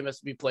baseball game has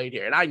to be played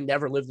here. And I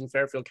never lived in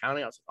Fairfield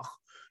County. I was like,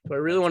 do I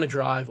really want to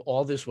drive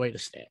all this way to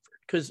Stamford?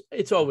 Because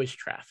it's always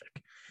traffic.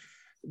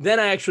 Then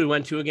I actually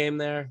went to a game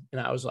there,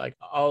 and I was like,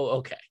 oh,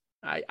 okay.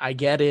 I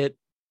get it.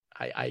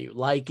 I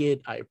like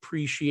it. I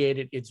appreciate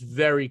it. It's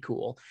very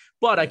cool.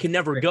 But I can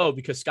never go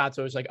because Scott's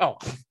always like, oh,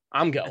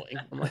 I'm going.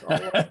 I'm like,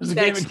 oh,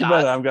 thanks,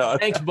 Scott. I'm going.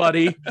 Thanks,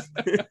 buddy.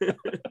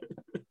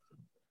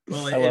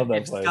 Well, I love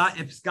that place.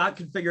 If Scott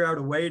could figure out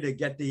a way to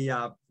get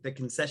the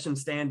concession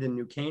stand in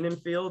New Canaan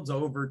Fields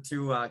over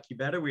to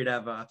Cubetta, we'd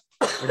have a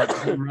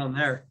home run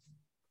there.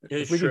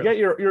 We could get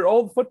your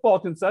old football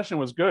concession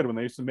was good when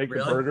they used to make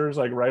the burgers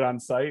like right on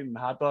site and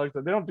hot dogs.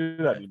 They don't do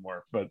that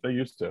anymore, but they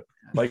used to.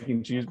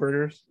 Viking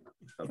cheeseburgers.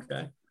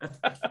 Okay.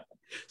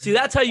 See,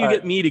 that's how you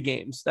get me to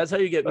games. That's how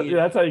you get me.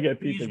 That's how you get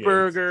pizza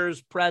cheeseburgers,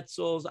 games.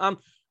 Pretzels. I'm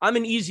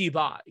an easy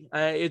buy.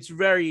 It's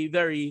very,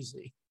 very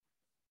easy.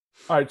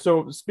 All right.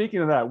 So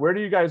speaking of that, where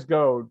do you guys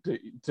go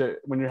to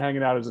when you're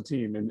hanging out as a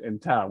team in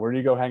town? Where do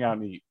you go hang out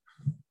and eat?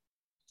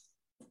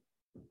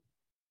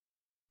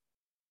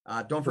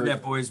 Don't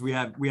forget, boys, we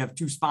have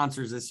 2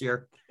 sponsors this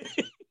year.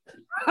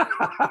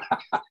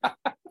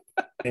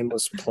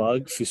 Shameless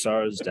plug,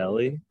 Fusaro's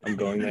Deli. I'm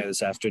going there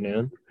this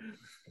afternoon.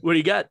 What do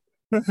you got?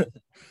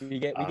 We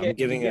get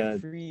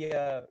free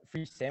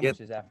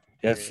sandwiches after.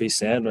 Yeah, free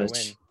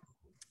sandwich.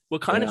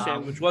 What kind of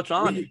sandwich? What's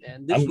on it?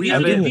 I'm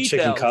getting a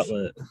chicken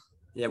cutlet.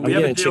 Yeah, we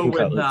have a deal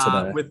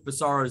with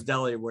Fusaro's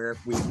Deli where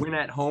if we win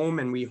at home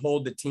and we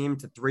hold the team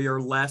to 3 or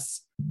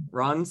less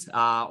runs,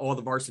 all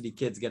the varsity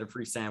kids get a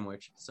free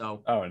sandwich.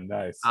 So,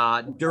 nice.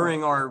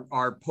 During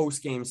our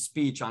post-game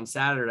speech on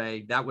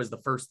Saturday, that was the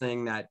first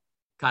thing that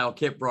Kyle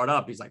Kipp brought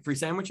up. He's like, free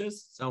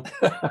sandwiches. So,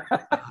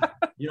 I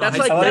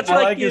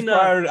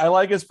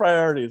like his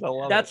priorities. I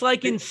love that's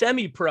like in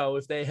semi-pro.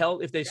 If they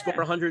score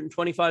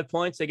 125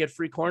 points, they get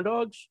free corn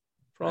dogs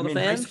for all the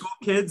fans. High school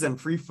kids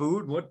and free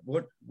food.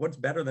 What's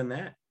better than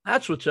that?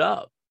 That's what's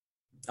up.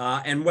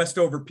 And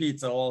Westover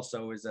Pizza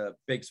also is a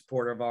big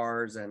supporter of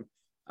ours, and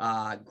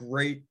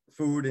great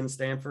food in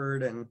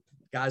Stamford. And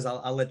guys,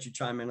 I'll let you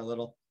chime in a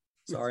little.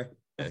 Sorry.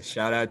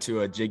 Shout out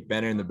to Jake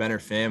Benner and the Benner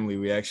family.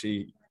 We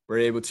actually were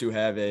able to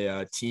have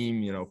a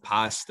team,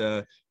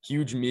 pasta,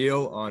 huge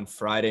meal on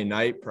Friday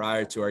night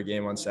prior to our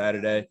game on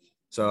Saturday.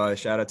 So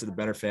shout out to the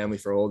Benner family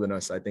for holding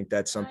us. I think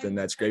that's something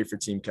that's great for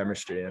team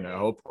chemistry. And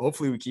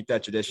hopefully we keep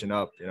that tradition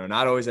up,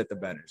 not always at the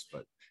Benners,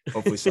 but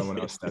hopefully someone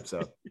else steps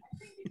up.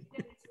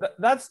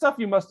 That stuff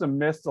you must have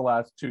missed the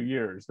last 2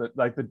 years,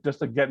 just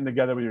the getting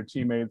together with your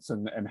teammates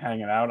and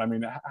hanging out. I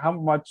mean, how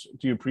much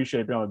do you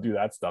appreciate being able to do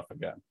that stuff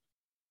again?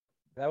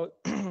 That was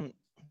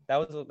that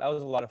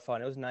was a lot of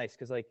fun. It was nice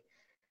because like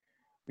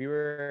we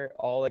were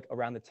all like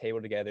around the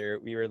table together.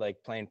 We were like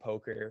playing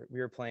poker. We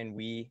were playing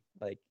Wii.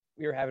 Like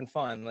we were having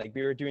fun. Like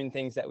we were doing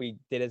things that we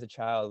did as a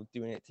child,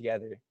 doing it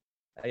together.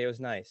 Like, it was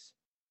nice.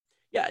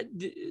 Yeah.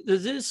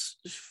 Does this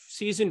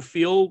season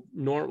feel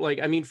normal? Like,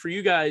 I mean, for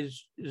you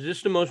guys, is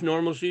this the most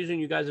normal season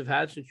you guys have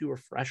had since you were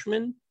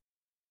freshmen?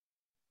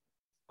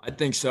 I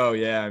think so.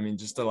 Yeah. I mean,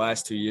 just the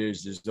last 2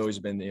 years, there's always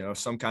been,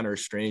 some kind of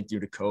restraint due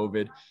to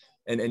COVID,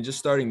 and just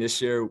starting this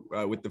year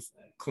with the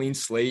clean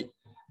slate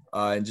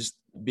and just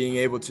being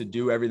able to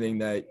do everything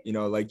that,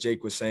 like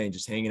Jake was saying,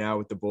 just hanging out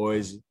with the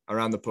boys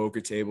around the poker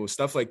table,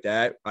 stuff like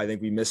that. I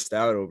think we missed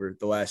out over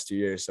the last 2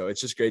 years. So it's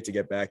just great to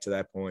get back to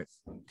that point.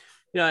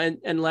 Yeah,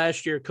 and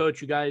last year,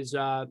 Coach, you guys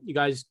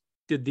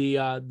did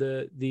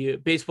the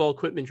baseball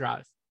equipment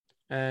drive,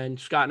 and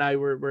Scott and I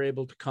were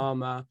able to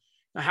come.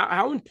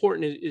 How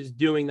important is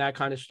doing that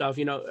kind of stuff?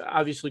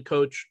 Obviously,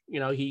 Coach,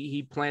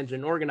 he plans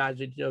and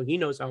organizes it. He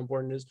knows how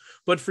important it is.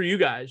 But for you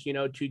guys,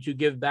 to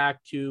give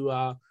back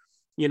to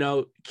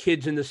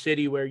kids in the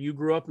city where you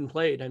grew up and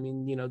played. I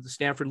mean, the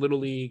Stanford Little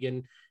League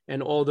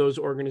and all those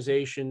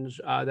organizations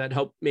that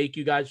help make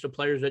you guys the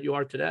players that you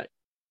are today.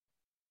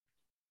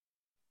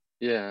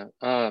 Yeah,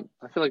 I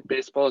feel like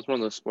baseball is one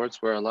of those sports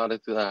where a lot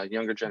of the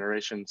younger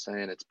generation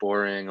saying it's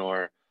boring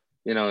or,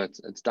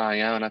 it's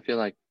dying out. And I feel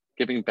like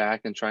giving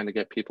back and trying to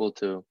get people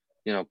to,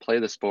 play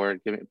the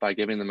sport by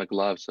giving them a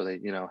glove so they,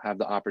 have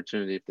the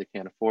opportunity if they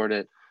can't afford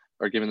it,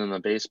 or giving them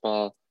a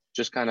baseball,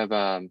 just kind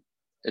of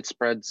it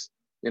spreads,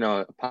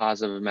 a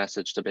positive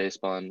message to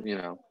baseball and,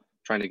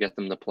 trying to get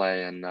them to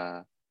play. And,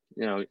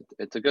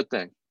 it's a good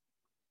thing.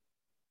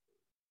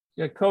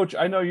 Yeah, Coach,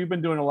 I know you've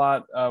been doing a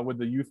lot with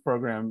the youth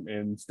program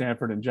in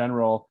Stanford in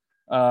general.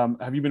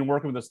 Have you been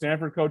working with the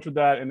Stanford coach with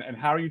that? And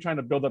how are you trying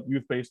to build up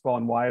youth baseball,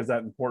 and why is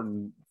that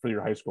important for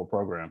your high school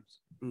programs?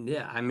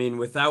 Yeah, I mean,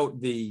 without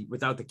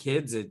the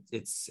kids,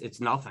 it's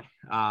nothing.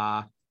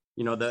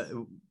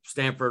 The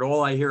Stanford,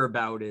 all I hear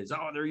about is,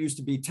 there used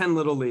to be 10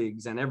 little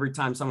leagues. And every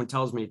time someone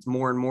tells me it's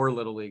more and more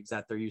little leagues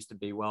that there used to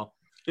be, well,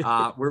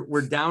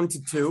 we're down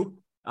to 2,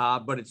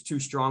 but it's 2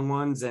 strong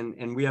ones.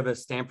 And we have a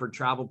Stanford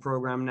travel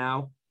program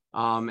now.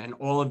 And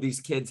all of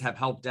these kids have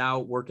helped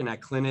out working at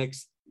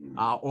clinics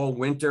all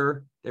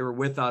winter. They were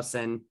with us.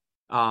 And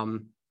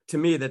to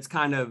me,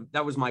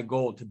 that was my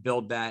goal, to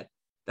build that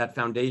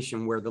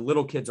foundation where the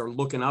little kids are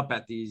looking up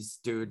at these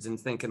dudes and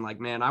thinking like,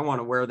 man, I want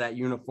to wear that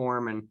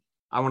uniform and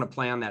I want to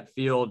play on that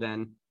field.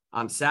 And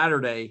on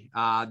Saturday,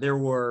 there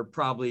were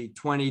probably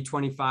 20,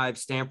 25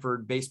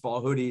 Stanford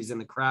baseball hoodies in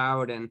the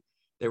crowd, and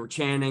they were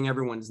chanting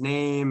everyone's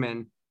name,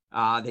 and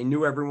they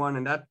knew everyone.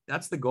 And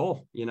that's the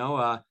goal.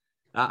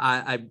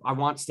 I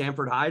want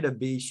Stanford High to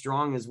be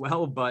strong as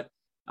well, but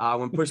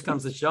when push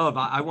comes to shove,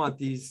 I want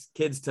these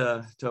kids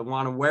to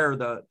want to wear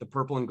the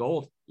purple and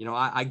gold.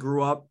 I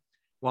grew up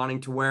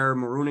wanting to wear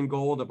maroon and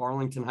gold of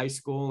Arlington High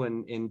School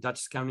in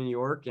Dutchess County, New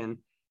York. And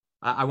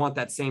I want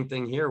that same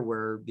thing here,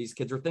 where these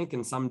kids are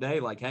thinking someday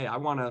like, hey, I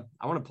want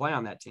to play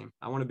on that team.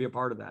 I want to be a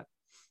part of that.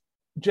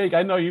 Jake,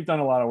 I know you've done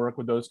a lot of work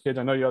with those kids.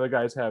 I know you other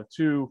guys have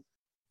too.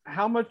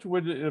 How much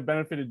would it have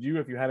benefited you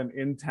if you had an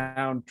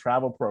in-town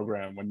travel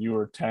program when you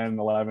were 10,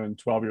 11,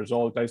 12 years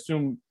old? I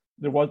assume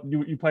there was,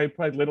 you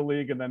played Little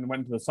League and then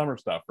went into the summer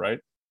stuff, right?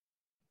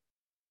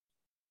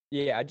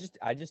 Yeah,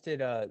 I just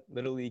did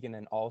Little League and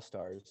then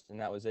All-Stars, and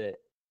that was it.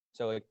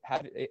 So like,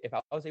 if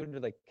I was able to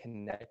like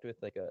connect with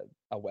like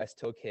a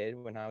West Hill kid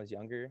when I was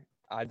younger,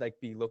 I'd like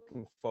be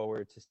looking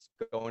forward to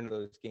going to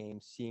those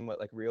games, seeing what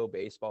like real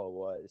baseball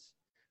was,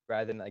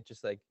 rather than like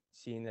just like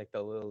seeing like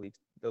the Little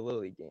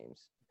League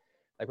games.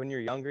 Like when you're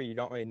younger, you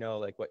don't really know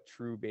like what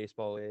true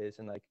baseball is,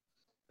 and like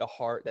the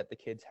heart that the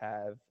kids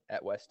have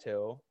at West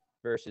Hill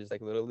versus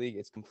like Little League,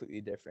 it's completely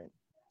different.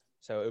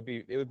 So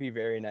it would be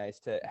very nice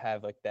to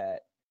have like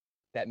that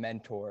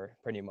mentor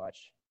pretty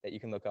much that you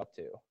can look up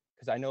to.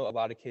 Because I know a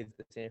lot of kids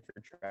that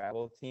Stanford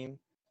travel team,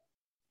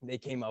 they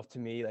came up to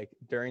me like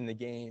during the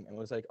game and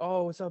was like,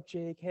 "Oh, what's up,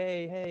 Jake?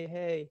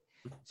 Hey."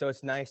 So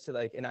it's nice to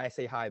like, and I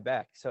say hi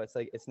back. So it's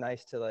like, it's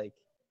nice to like,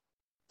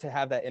 to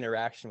have that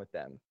interaction with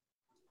them.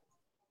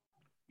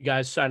 You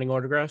guys signing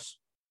autographs?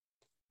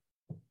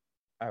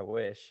 I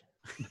wish.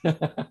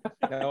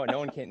 No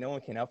one came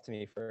up to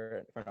me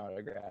for an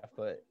autograph,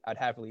 but I'd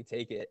happily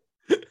take it.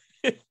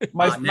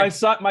 My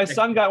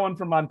son got one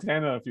from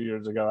Montana a few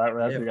years ago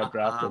after he got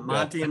drafted.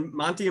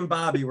 Monty and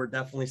Bobby were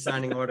definitely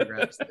signing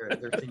autographs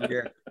their senior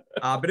year,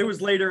 but it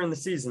was later in the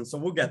season, so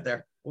we'll get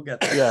there.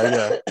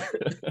 Yeah.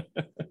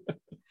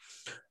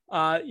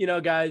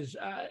 Guys,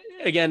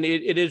 again,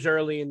 it is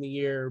early in the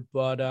year,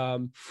 but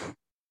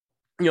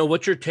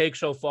what's your take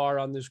so far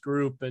on this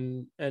group,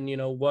 and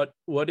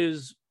what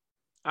is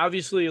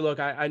obviously, look,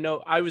 I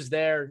know I was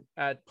there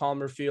at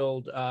Palmer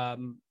Field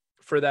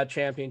for that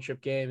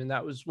championship game, and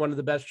that was one of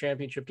the best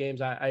championship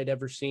games I'd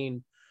ever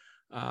seen.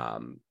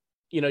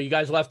 You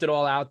guys left it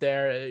all out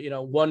there.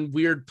 One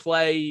weird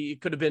play,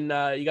 it could have been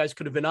you guys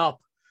could have been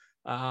up.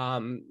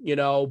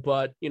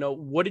 But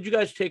what did you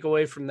guys take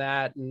away from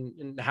that,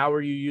 and how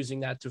are you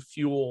using that to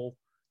fuel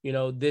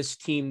this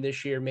team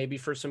this year? Maybe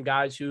for some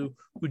guys who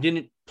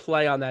didn't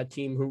play on that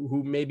team,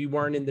 who maybe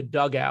weren't in the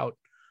dugout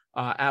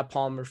at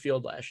Palmer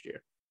Field last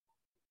year.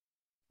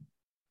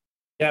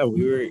 Yeah,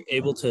 we were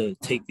able to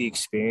take the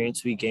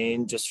experience we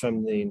gained just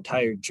from the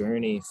entire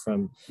journey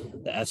from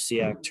the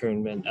FCAC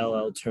tournament,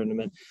 LL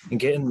tournament, and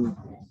getting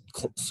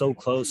so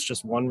close,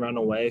 just one run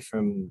away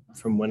from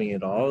winning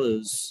it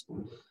all.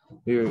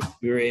 We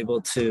were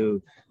able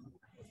to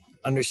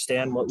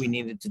understand what we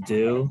needed to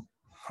do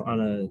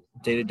on a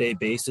day-to-day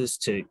basis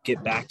to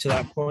get back to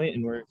that point,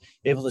 and we're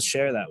able to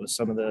share that with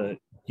some of the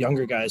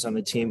younger guys on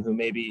the team who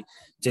maybe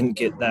didn't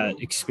get that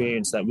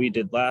experience that we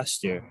did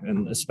last year.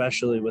 And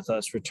especially with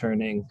us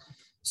returning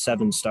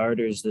 7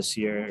 starters this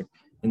year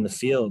in the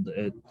field,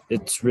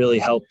 it's really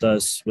helped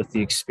us with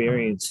the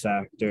experience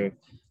factor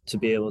to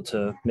be able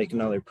to make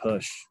another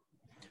push.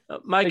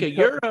 Micah,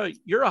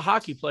 you're a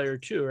hockey player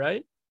too,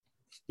 right?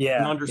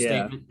 Yeah. An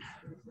understatement.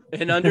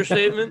 Yeah. An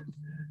understatement?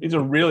 He's a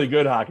really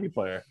good hockey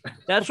player.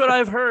 That's what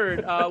I've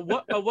heard.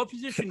 What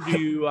position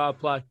do you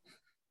play?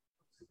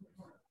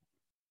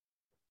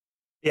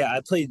 Yeah,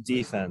 I played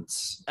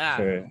defense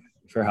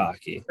for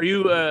hockey. Are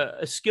you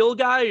a skill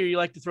guy, or you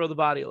like to throw the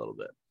body a little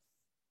bit?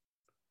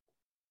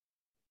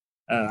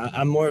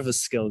 I'm more of a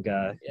skill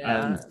guy.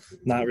 Yeah. I'm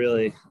not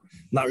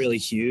really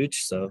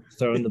huge, so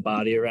throwing the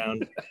body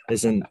around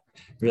isn't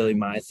really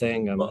my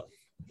thing. I'm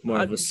more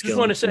of a skill. I just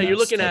want to say you're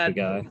looking at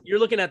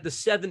the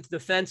 7th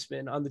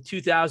defenseman on the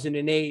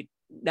 2008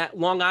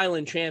 Long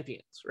Island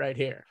champions right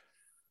here.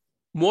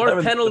 More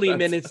penalty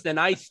minutes than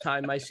ice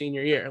time my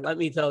senior year, let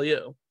me tell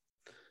you.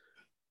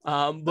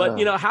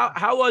 But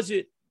how was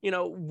it?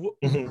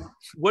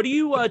 What do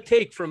you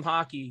take from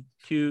hockey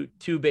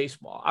to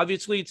baseball?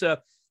 Obviously, it's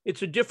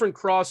a different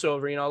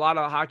crossover. A lot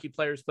of hockey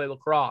players play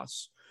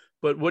lacrosse,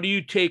 but what do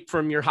you take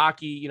from your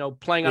hockey?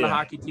 Playing on a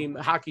hockey team,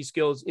 hockey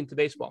skills into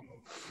baseball?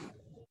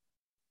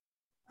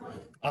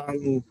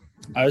 I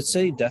would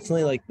say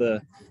definitely like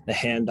the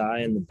hand-eye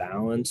and the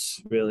balance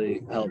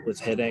really help with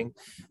hitting,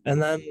 and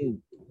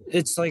then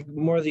it's like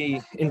more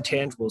the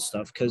intangible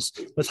stuff, because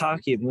with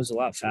hockey, it moves a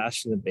lot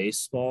faster than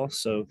baseball.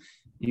 So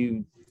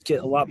you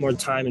get a lot more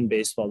time in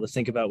baseball to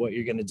think about what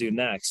you're going to do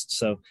next.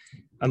 So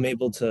I'm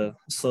able to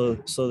slow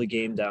the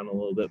game down a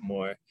little bit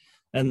more.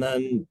 And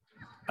then,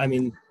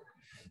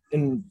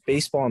 in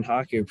baseball and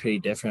hockey are pretty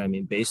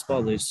different.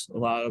 Baseball, there's a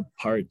lot of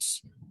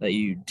parts that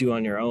you do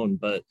on your own,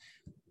 but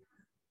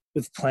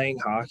with playing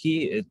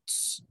hockey,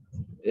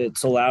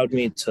 it's allowed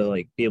me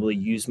to be able to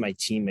use my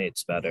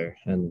teammates better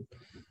and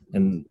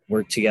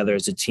work together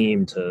as a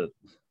team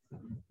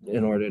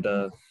in order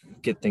to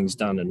get things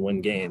done and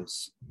win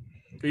games.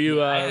 Are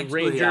you a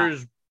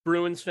Rangers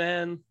Bruins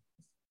fan?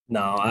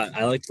 No,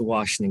 I like the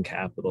Washington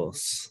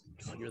Capitals.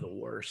 Oh, you're the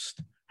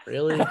worst.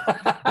 Really?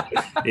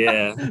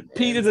 Yeah.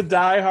 Pete is a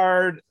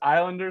diehard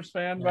Islanders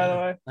fan, by the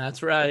way.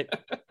 That's right.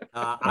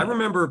 I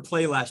remember a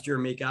play last year,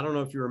 Mika. I don't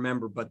know if you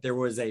remember, but there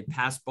was a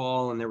pass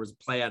ball and there was a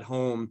play at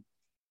home,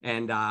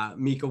 and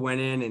Mika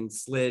went in and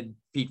slid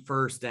feet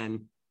first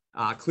and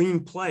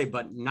clean play,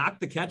 but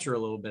knocked the catcher a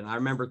little bit. I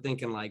remember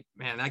thinking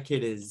man, that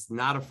kid is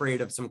not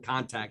afraid of some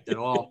contact at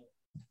all.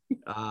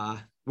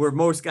 Where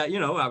most guys,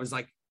 I was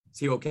like, is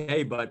he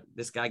okay? But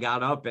this guy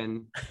got up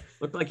and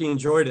looked like he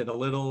enjoyed it a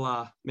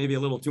little, maybe a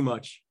little too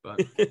much.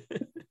 But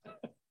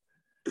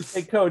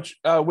hey, Coach,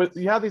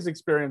 you have these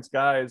experienced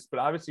guys, but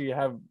obviously you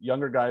have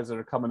younger guys that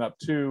are coming up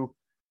too.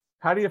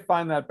 How do you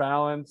find that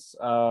balance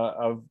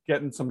of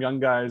getting some young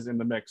guys in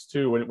the mix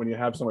too when you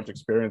have so much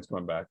experience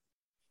coming back?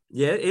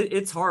 Yeah,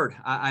 it's hard.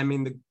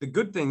 The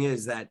good thing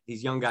is that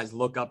these young guys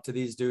look up to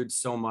these dudes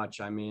so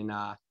much.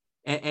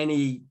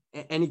 Any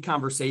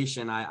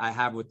conversation I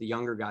have with the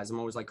younger guys, I'm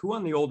always like, who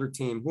on the older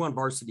team, who on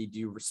varsity do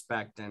you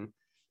respect? And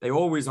they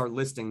always are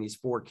listing these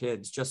 4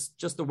 kids,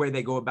 just the way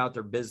they go about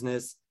their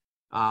business,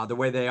 the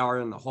way they are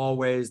in the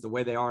hallways, the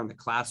way they are in the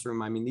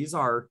classroom. These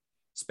are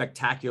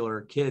spectacular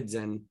kids,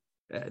 and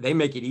they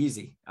make it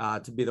easy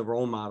to be the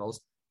role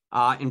models.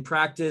 In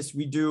practice,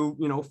 we do,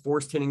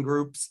 forced hitting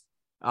groups.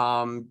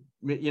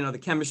 The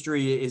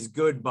chemistry is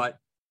good, but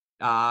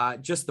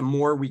just the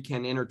more we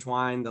can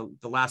intertwine, the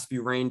last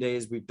few rain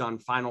days, we've done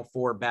Final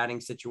Four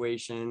batting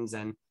situations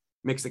and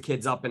mix the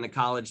kids up into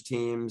college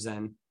teams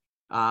and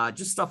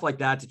just stuff like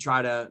that to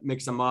try to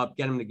mix them up,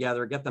 get them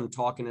together, get them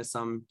talking to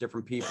some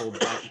different people.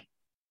 But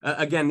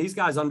again, these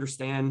guys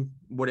understand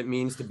what it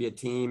means to be a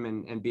team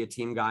and be a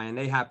team guy, and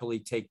they happily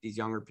take these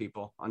younger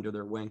people under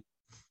their wing.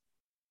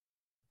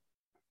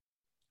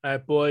 All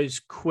right,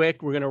 boys,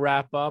 quick. We're going to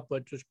wrap up,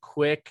 but just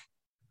quick.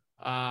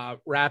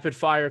 Rapid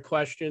fire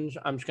questions.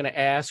 I'm just going to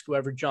ask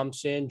whoever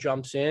jumps in.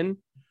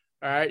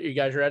 All right. You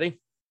guys ready?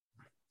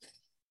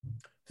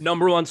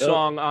 Number 1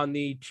 song on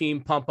the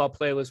team pump up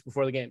playlist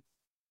before the game.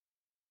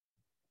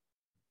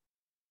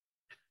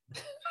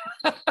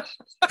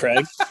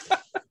 Craig.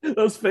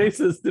 Those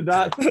faces did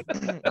not.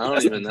 I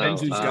don't even know.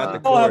 Depends who's got the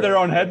They all have cord. their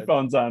own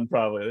headphones on,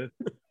 probably.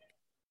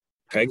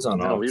 Craig's on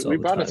No, aux we all the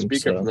brought a time,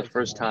 speaker so. for the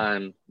first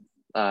time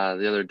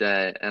the other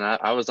day, and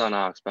I was on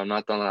aux, but I'm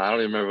not done. I don't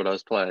even remember what I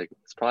was playing.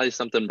 It's probably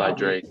something by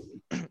Drake.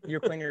 You're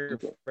playing your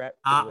frat.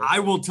 I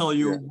will tell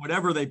you, Yeah.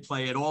 whatever they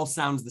play, it all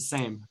sounds the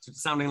same.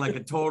 It's sounding like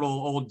a total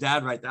old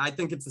dad right there. I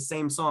think it's the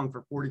same song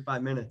for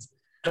 45 minutes.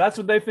 That's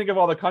what they think of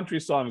all the country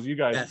songs you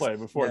guys Yes, play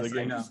before yes, the I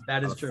game. know.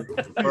 That is true.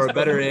 For a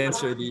better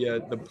answer,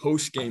 the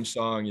post game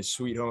song is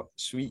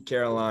Sweet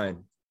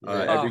Caroline.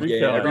 Every Sweet game,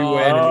 Caroline. every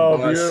win in Oh,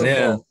 the bus,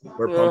 beautiful.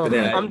 we're pumping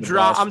that. I'm in the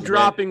bus. I'm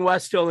dropping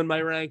West Hill in my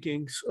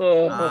rankings.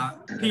 Oh.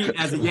 Pete,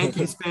 as a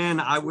Yankees fan,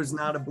 I was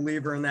not a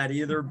believer in that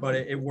either, but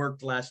it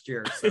worked last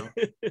year. So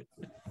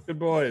Good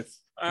boys.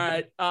 All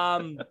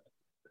right.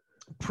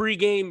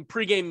 Pre-game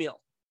meal.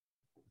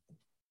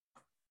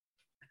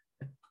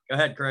 go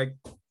ahead, Craig.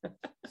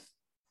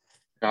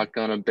 Not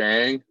gonna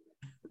bang.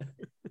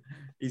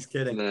 He's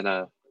kidding. And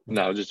then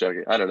no, just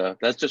joking. I don't know.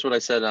 That's just what I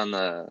said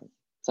on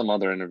some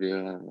other interview.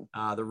 I don't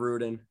know. The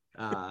Rudin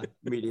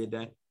media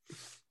day.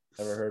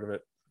 Never heard of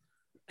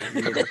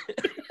it.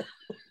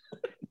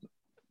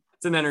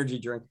 It's an energy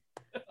drink.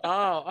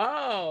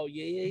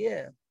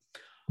 Yeah.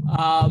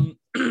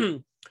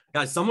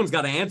 Guys, someone's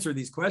got to answer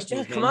these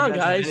questions. Come man. on, You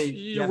guys have guys. any-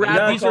 you have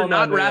Yeah, any- These are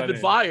not call rapid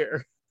me.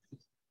 fire.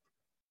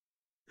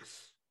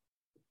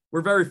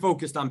 We're very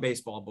focused on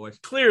baseball, boys.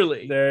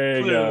 Clearly. There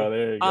you go.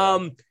 There you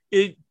go.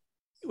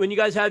 When you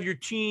guys have your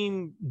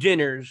team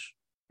dinners,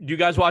 do you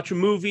guys watch a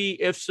movie?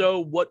 If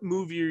so, what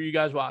movie are you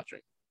guys watching?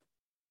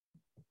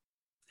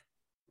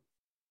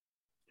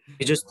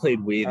 We just played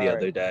Wii the All right.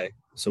 other day.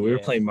 So we were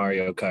Yeah. playing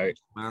Mario Kart.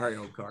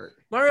 Mario Kart.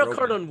 Mario Real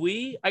Kart good. on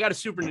Wii? I got a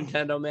Super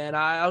Nintendo, man.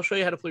 I'll show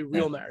you how to play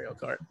real Mario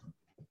Kart.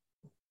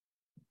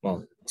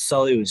 Well,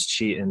 Sully was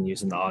cheating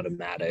using the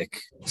automatic.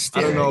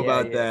 I don't know Yeah,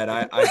 about yeah.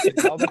 that. I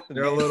think All but the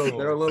they're a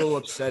manual. little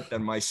upset that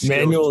my skills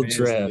Manual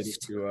translated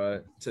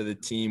drift. to the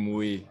team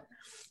we.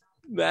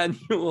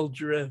 Manual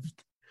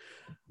drift.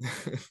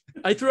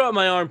 I threw out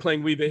my arm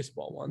playing Wii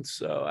baseball once,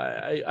 so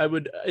I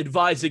would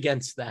advise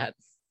against that.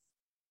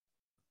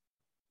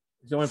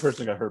 He's the only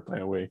person who got hurt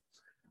playing Wii.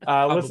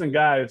 Probably. Listen,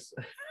 guys,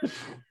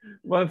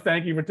 well,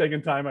 thank you for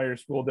taking time out of your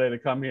school day to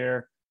come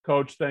here.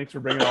 Coach, thanks for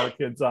bringing all the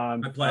kids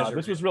on. My pleasure.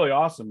 This was really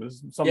awesome. This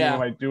is something Yeah. we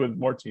might do with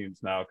more teams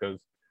now because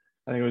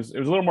I think it was a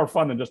little more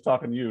fun than just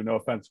talking to you. No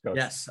offense, Coach.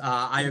 Yes,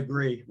 I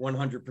agree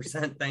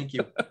 100%. Thank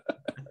you.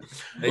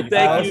 Thank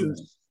you.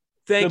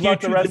 Thank Good you luck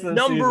to the rest the of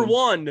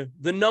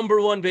the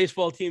number one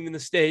baseball team in the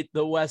state,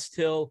 the West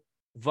Hill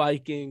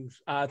Vikings.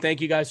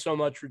 Thank you guys so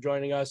much for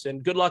joining us,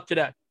 and good luck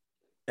today.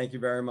 Thank you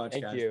very much,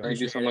 Thank guys. you. Thank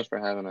you so much for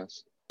having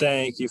us.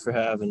 Thank you for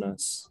having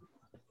us.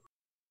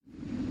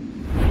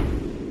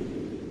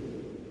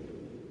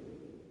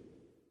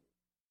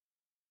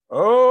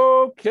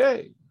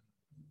 Okay.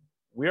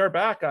 We are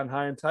back on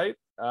High and Tight.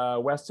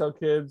 West Hill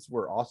kids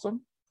were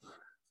awesome.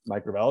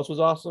 Mike Ravelis was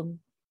awesome.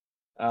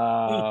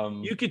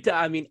 You could tell.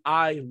 I mean,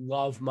 I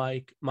love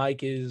Mike.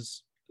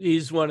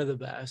 He's one of the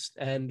best,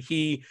 and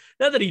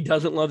not that he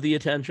doesn't love the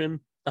attention,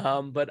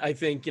 but I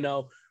think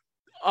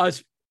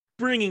us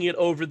bringing it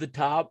over the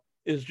top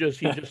is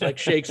he just like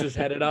shakes his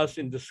head at us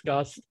in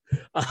disgust.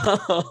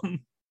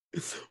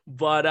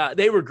 But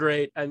they were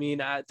great. I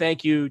mean,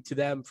 thank you to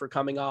them for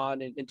coming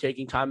on and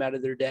taking time out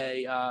of their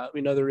day.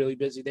 We know they're really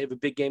busy. They have a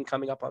big game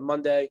coming up on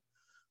Monday.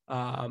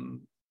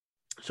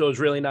 So it was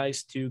really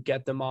nice to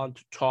get them on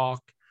to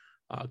talk.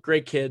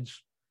 Great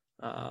kids.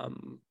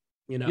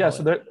 Yeah,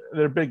 so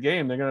their big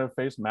game, they're going to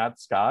face Matt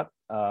Scott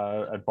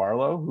at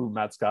Barlow, who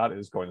Matt Scott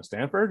is going to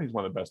Stanford. He's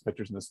one of the best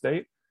pitchers in the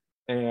state.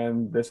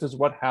 And this is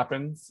what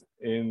happens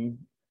in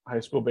high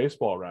school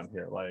baseball around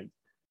here. Like,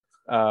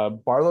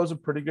 Barlow's a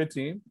pretty good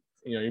team.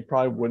 You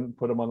probably wouldn't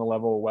put them on the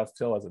level of West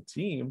Hill as a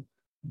team,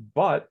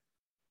 but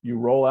you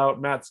roll out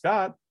Matt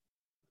Scott,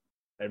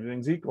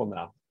 everything's equal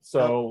now.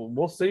 So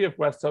we'll see if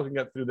West Hill can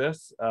get through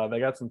this. They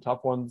got some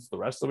tough ones the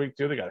rest of the week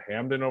too. They got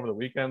Hamden over the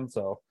weekend.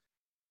 So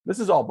this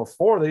is all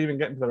before they even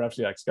get into their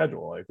FCX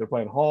schedule. Like, they're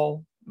playing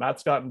Hall, Matt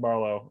Scott and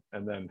Barlow,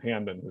 and then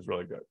Hamden, who's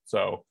really good.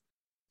 So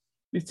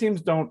these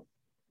teams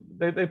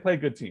they play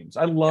good teams.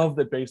 I love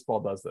that baseball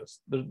does this.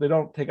 They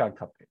don't take on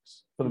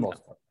cupcakes for the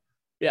most part.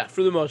 Yeah,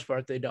 for the most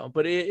part, they don't.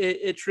 But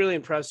it's really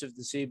impressive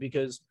to see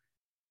because,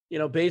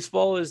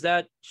 baseball is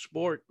that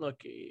sport.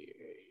 Look, you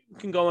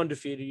can go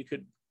undefeated. You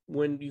could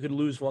win. You could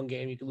lose one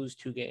game. You could lose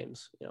two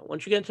games.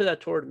 Once you get into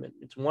that tournament,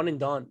 it's one and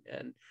done.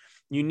 And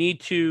you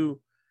need to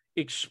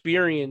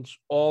experience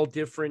all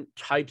different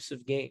types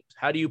of games.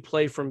 How do you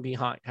play from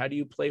behind? How do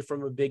you play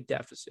from a big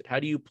deficit? How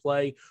do you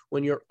play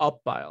when you're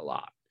up by a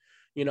lot?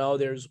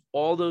 There's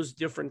all those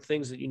different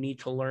things that you need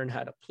to learn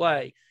how to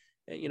play.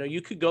 And,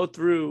 you could go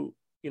through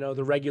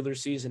the regular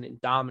season and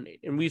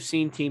dominate. And we've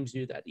seen teams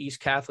do that. East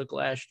Catholic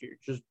last year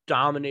just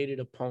dominated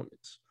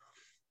opponents.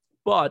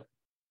 But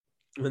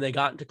when they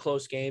got into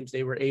close games,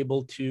 they were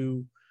able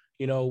to,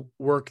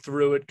 work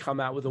through it,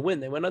 come out with a win.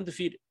 They went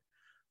undefeated.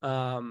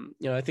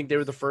 I think they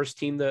were the first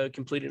team to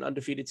complete an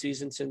undefeated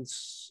season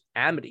since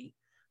Amity.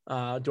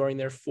 during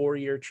their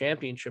 4-year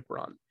championship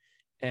run.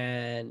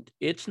 And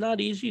it's not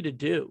easy to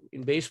do.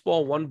 In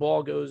baseball, one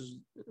ball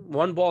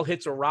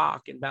hits a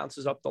rock and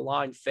bounces up the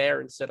line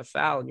fair instead of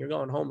foul, and you're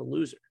going home a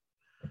loser.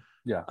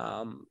 Yeah.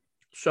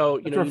 So,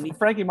 you know,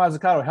 Frankie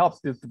Mazzucato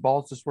helps if the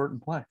balls just weren't in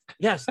play.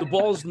 Yes, the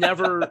balls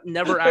never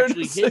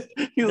actually hit.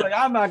 He's like,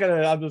 I'm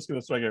just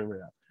gonna strike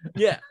everybody out.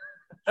 Yeah.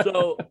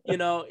 So, you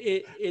know,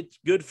 it's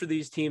good for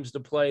these teams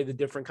to play the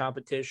different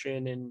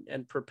competition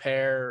and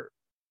prepare,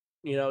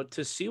 you know,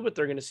 to see what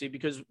they're going to see,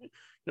 because, you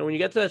know, when you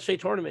get to that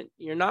state tournament,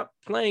 you're not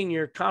playing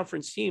your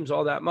conference teams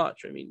all that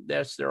much. I mean,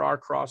 there are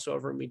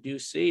crossover and we do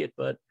see it,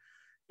 but,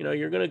 you know,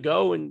 you're going to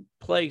go and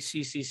play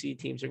CCC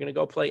teams. You're going to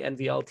go play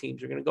NVL teams.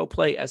 You're going to go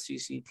play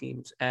SEC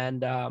teams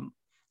and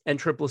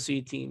Triple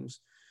C teams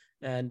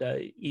and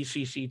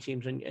ECC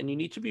teams. And you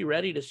need to be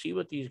ready to see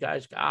what these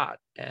guys got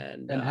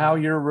and how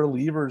your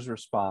relievers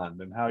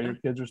respond and how your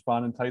kids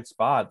respond in tight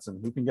spots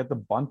and who can get the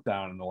bunt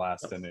down in the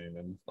last inning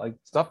and like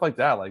stuff like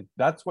that. Like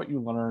that's what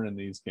you learn in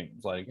these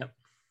games. Like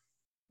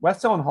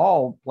West Elm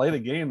Hall played a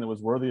game that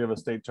was worthy of a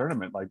state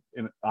tournament, like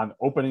on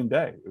opening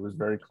day. It was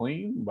very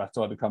clean. West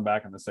Elm had to come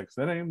back in the 6th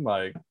inning.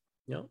 Like,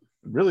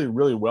 really,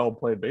 really well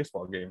played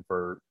baseball game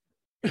for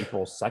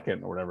April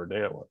 2nd or whatever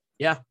day it was.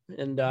 Yeah.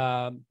 And,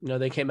 you know,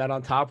 they came out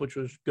on top, which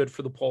was good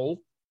for the poll.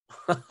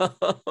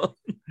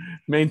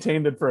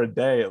 Maintained it for a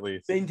day, at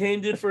least.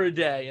 Maintained it for a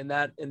day. And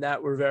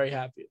that we're very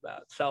happy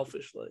about,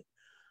 selfishly.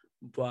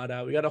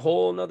 But we got a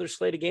whole another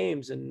slate of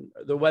games, and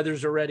the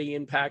weather's already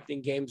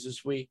impacting games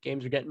this week.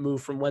 Games are getting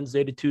moved from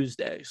Wednesday to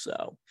Tuesday.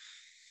 So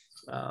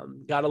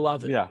gotta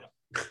love it.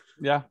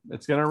 Yeah.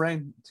 It's going to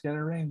rain. It's going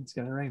to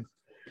rain.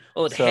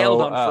 Well, it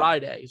hailed on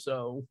Friday.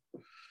 So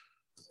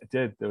it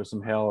did. There was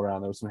some hail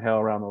around. There was some hail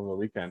around over the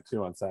weekend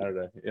too on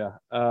Saturday. Yeah.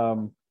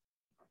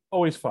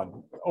 Always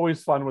fun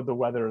with the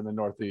weather in the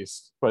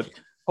Northeast, but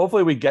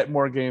hopefully we get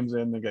more games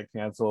in that get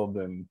canceled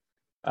and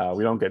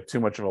we don't get too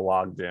much of a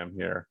log jam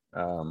here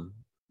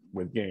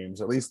with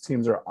games. At least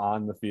teams are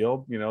on the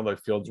field. You know, the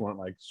fields weren't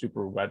like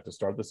super wet to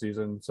start the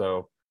season.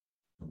 So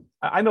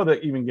I know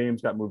that even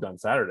games got moved on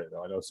Saturday,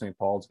 though. I know St.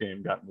 Paul's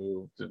game got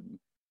moved and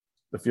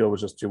the field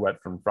was just too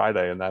wet from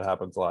Friday, and that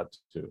happens a lot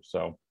too.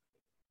 So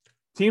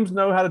teams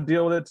know how to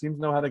deal with it. Teams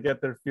know how to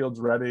get their fields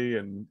ready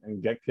and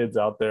get kids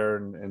out there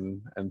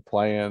and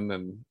playing.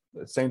 And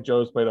St.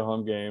 Joe's played a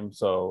home game,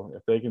 so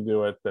if they can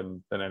do it,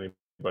 then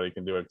anybody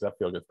can do it, because that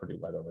field gets pretty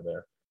wet over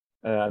there.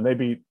 And they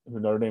beat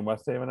Notre Dame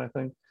West Haven, I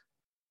think.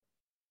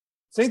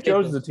 St.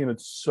 Joe's is a team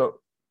that's so.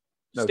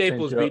 No,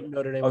 Staples beat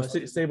Notre Dame.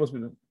 Staples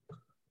beat.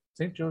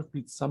 St. Joe's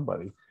beat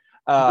somebody.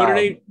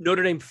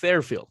 Notre Dame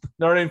Fairfield.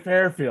 Notre Dame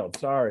Fairfield.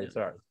 Sorry.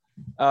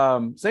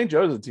 St.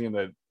 Joe's is a team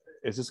that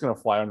is just going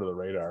to fly under the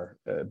radar,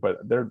 but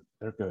they're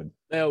good.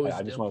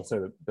 I just want to say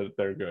that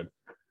they're good.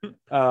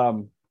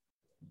 You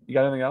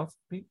got anything else,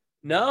 Pete?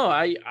 No,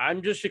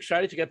 I'm just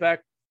excited to get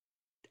back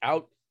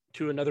out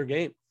to another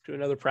game, to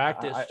another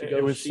practice, to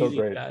go see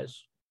these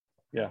guys.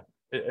 Yeah,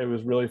 it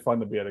was really fun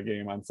to be at a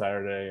game on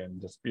Saturday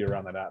and just be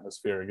around that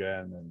atmosphere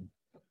again. And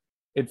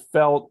it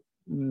felt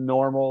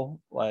normal,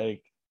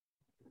 like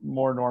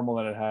more normal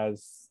than it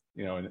has,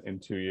 you know, in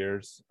 2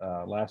 years.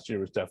 Last year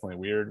was definitely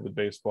weird with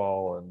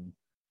baseball, and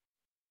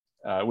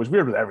it was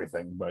weird with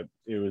everything, but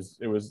it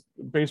was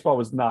baseball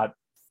was not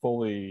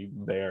fully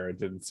there. It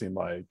didn't seem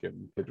like,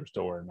 and kids were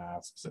still wearing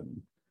masks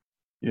and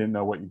you didn't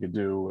know what you could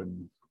do.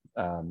 And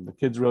the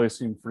kids really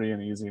seem free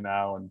and easy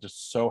now and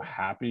just so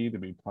happy to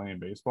be playing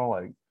baseball.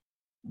 Like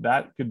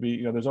that could be,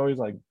 you know, there's always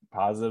like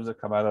positives that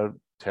come out of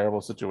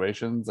terrible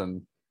situations.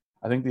 And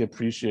I think the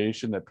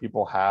appreciation that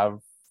people have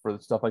for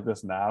stuff like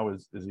this now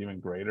is even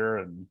greater.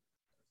 And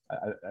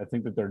I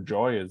think that their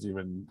joy is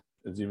even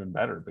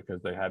better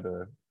because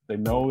they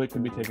know it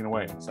can be taken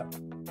away in a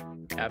second.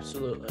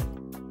 Absolutely.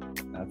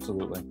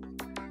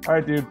 All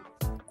right, dude.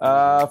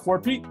 For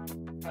Pete,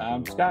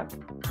 I'm Scott.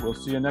 We'll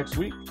see you next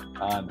week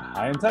on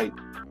High and Tight.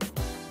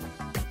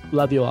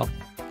 Love you all.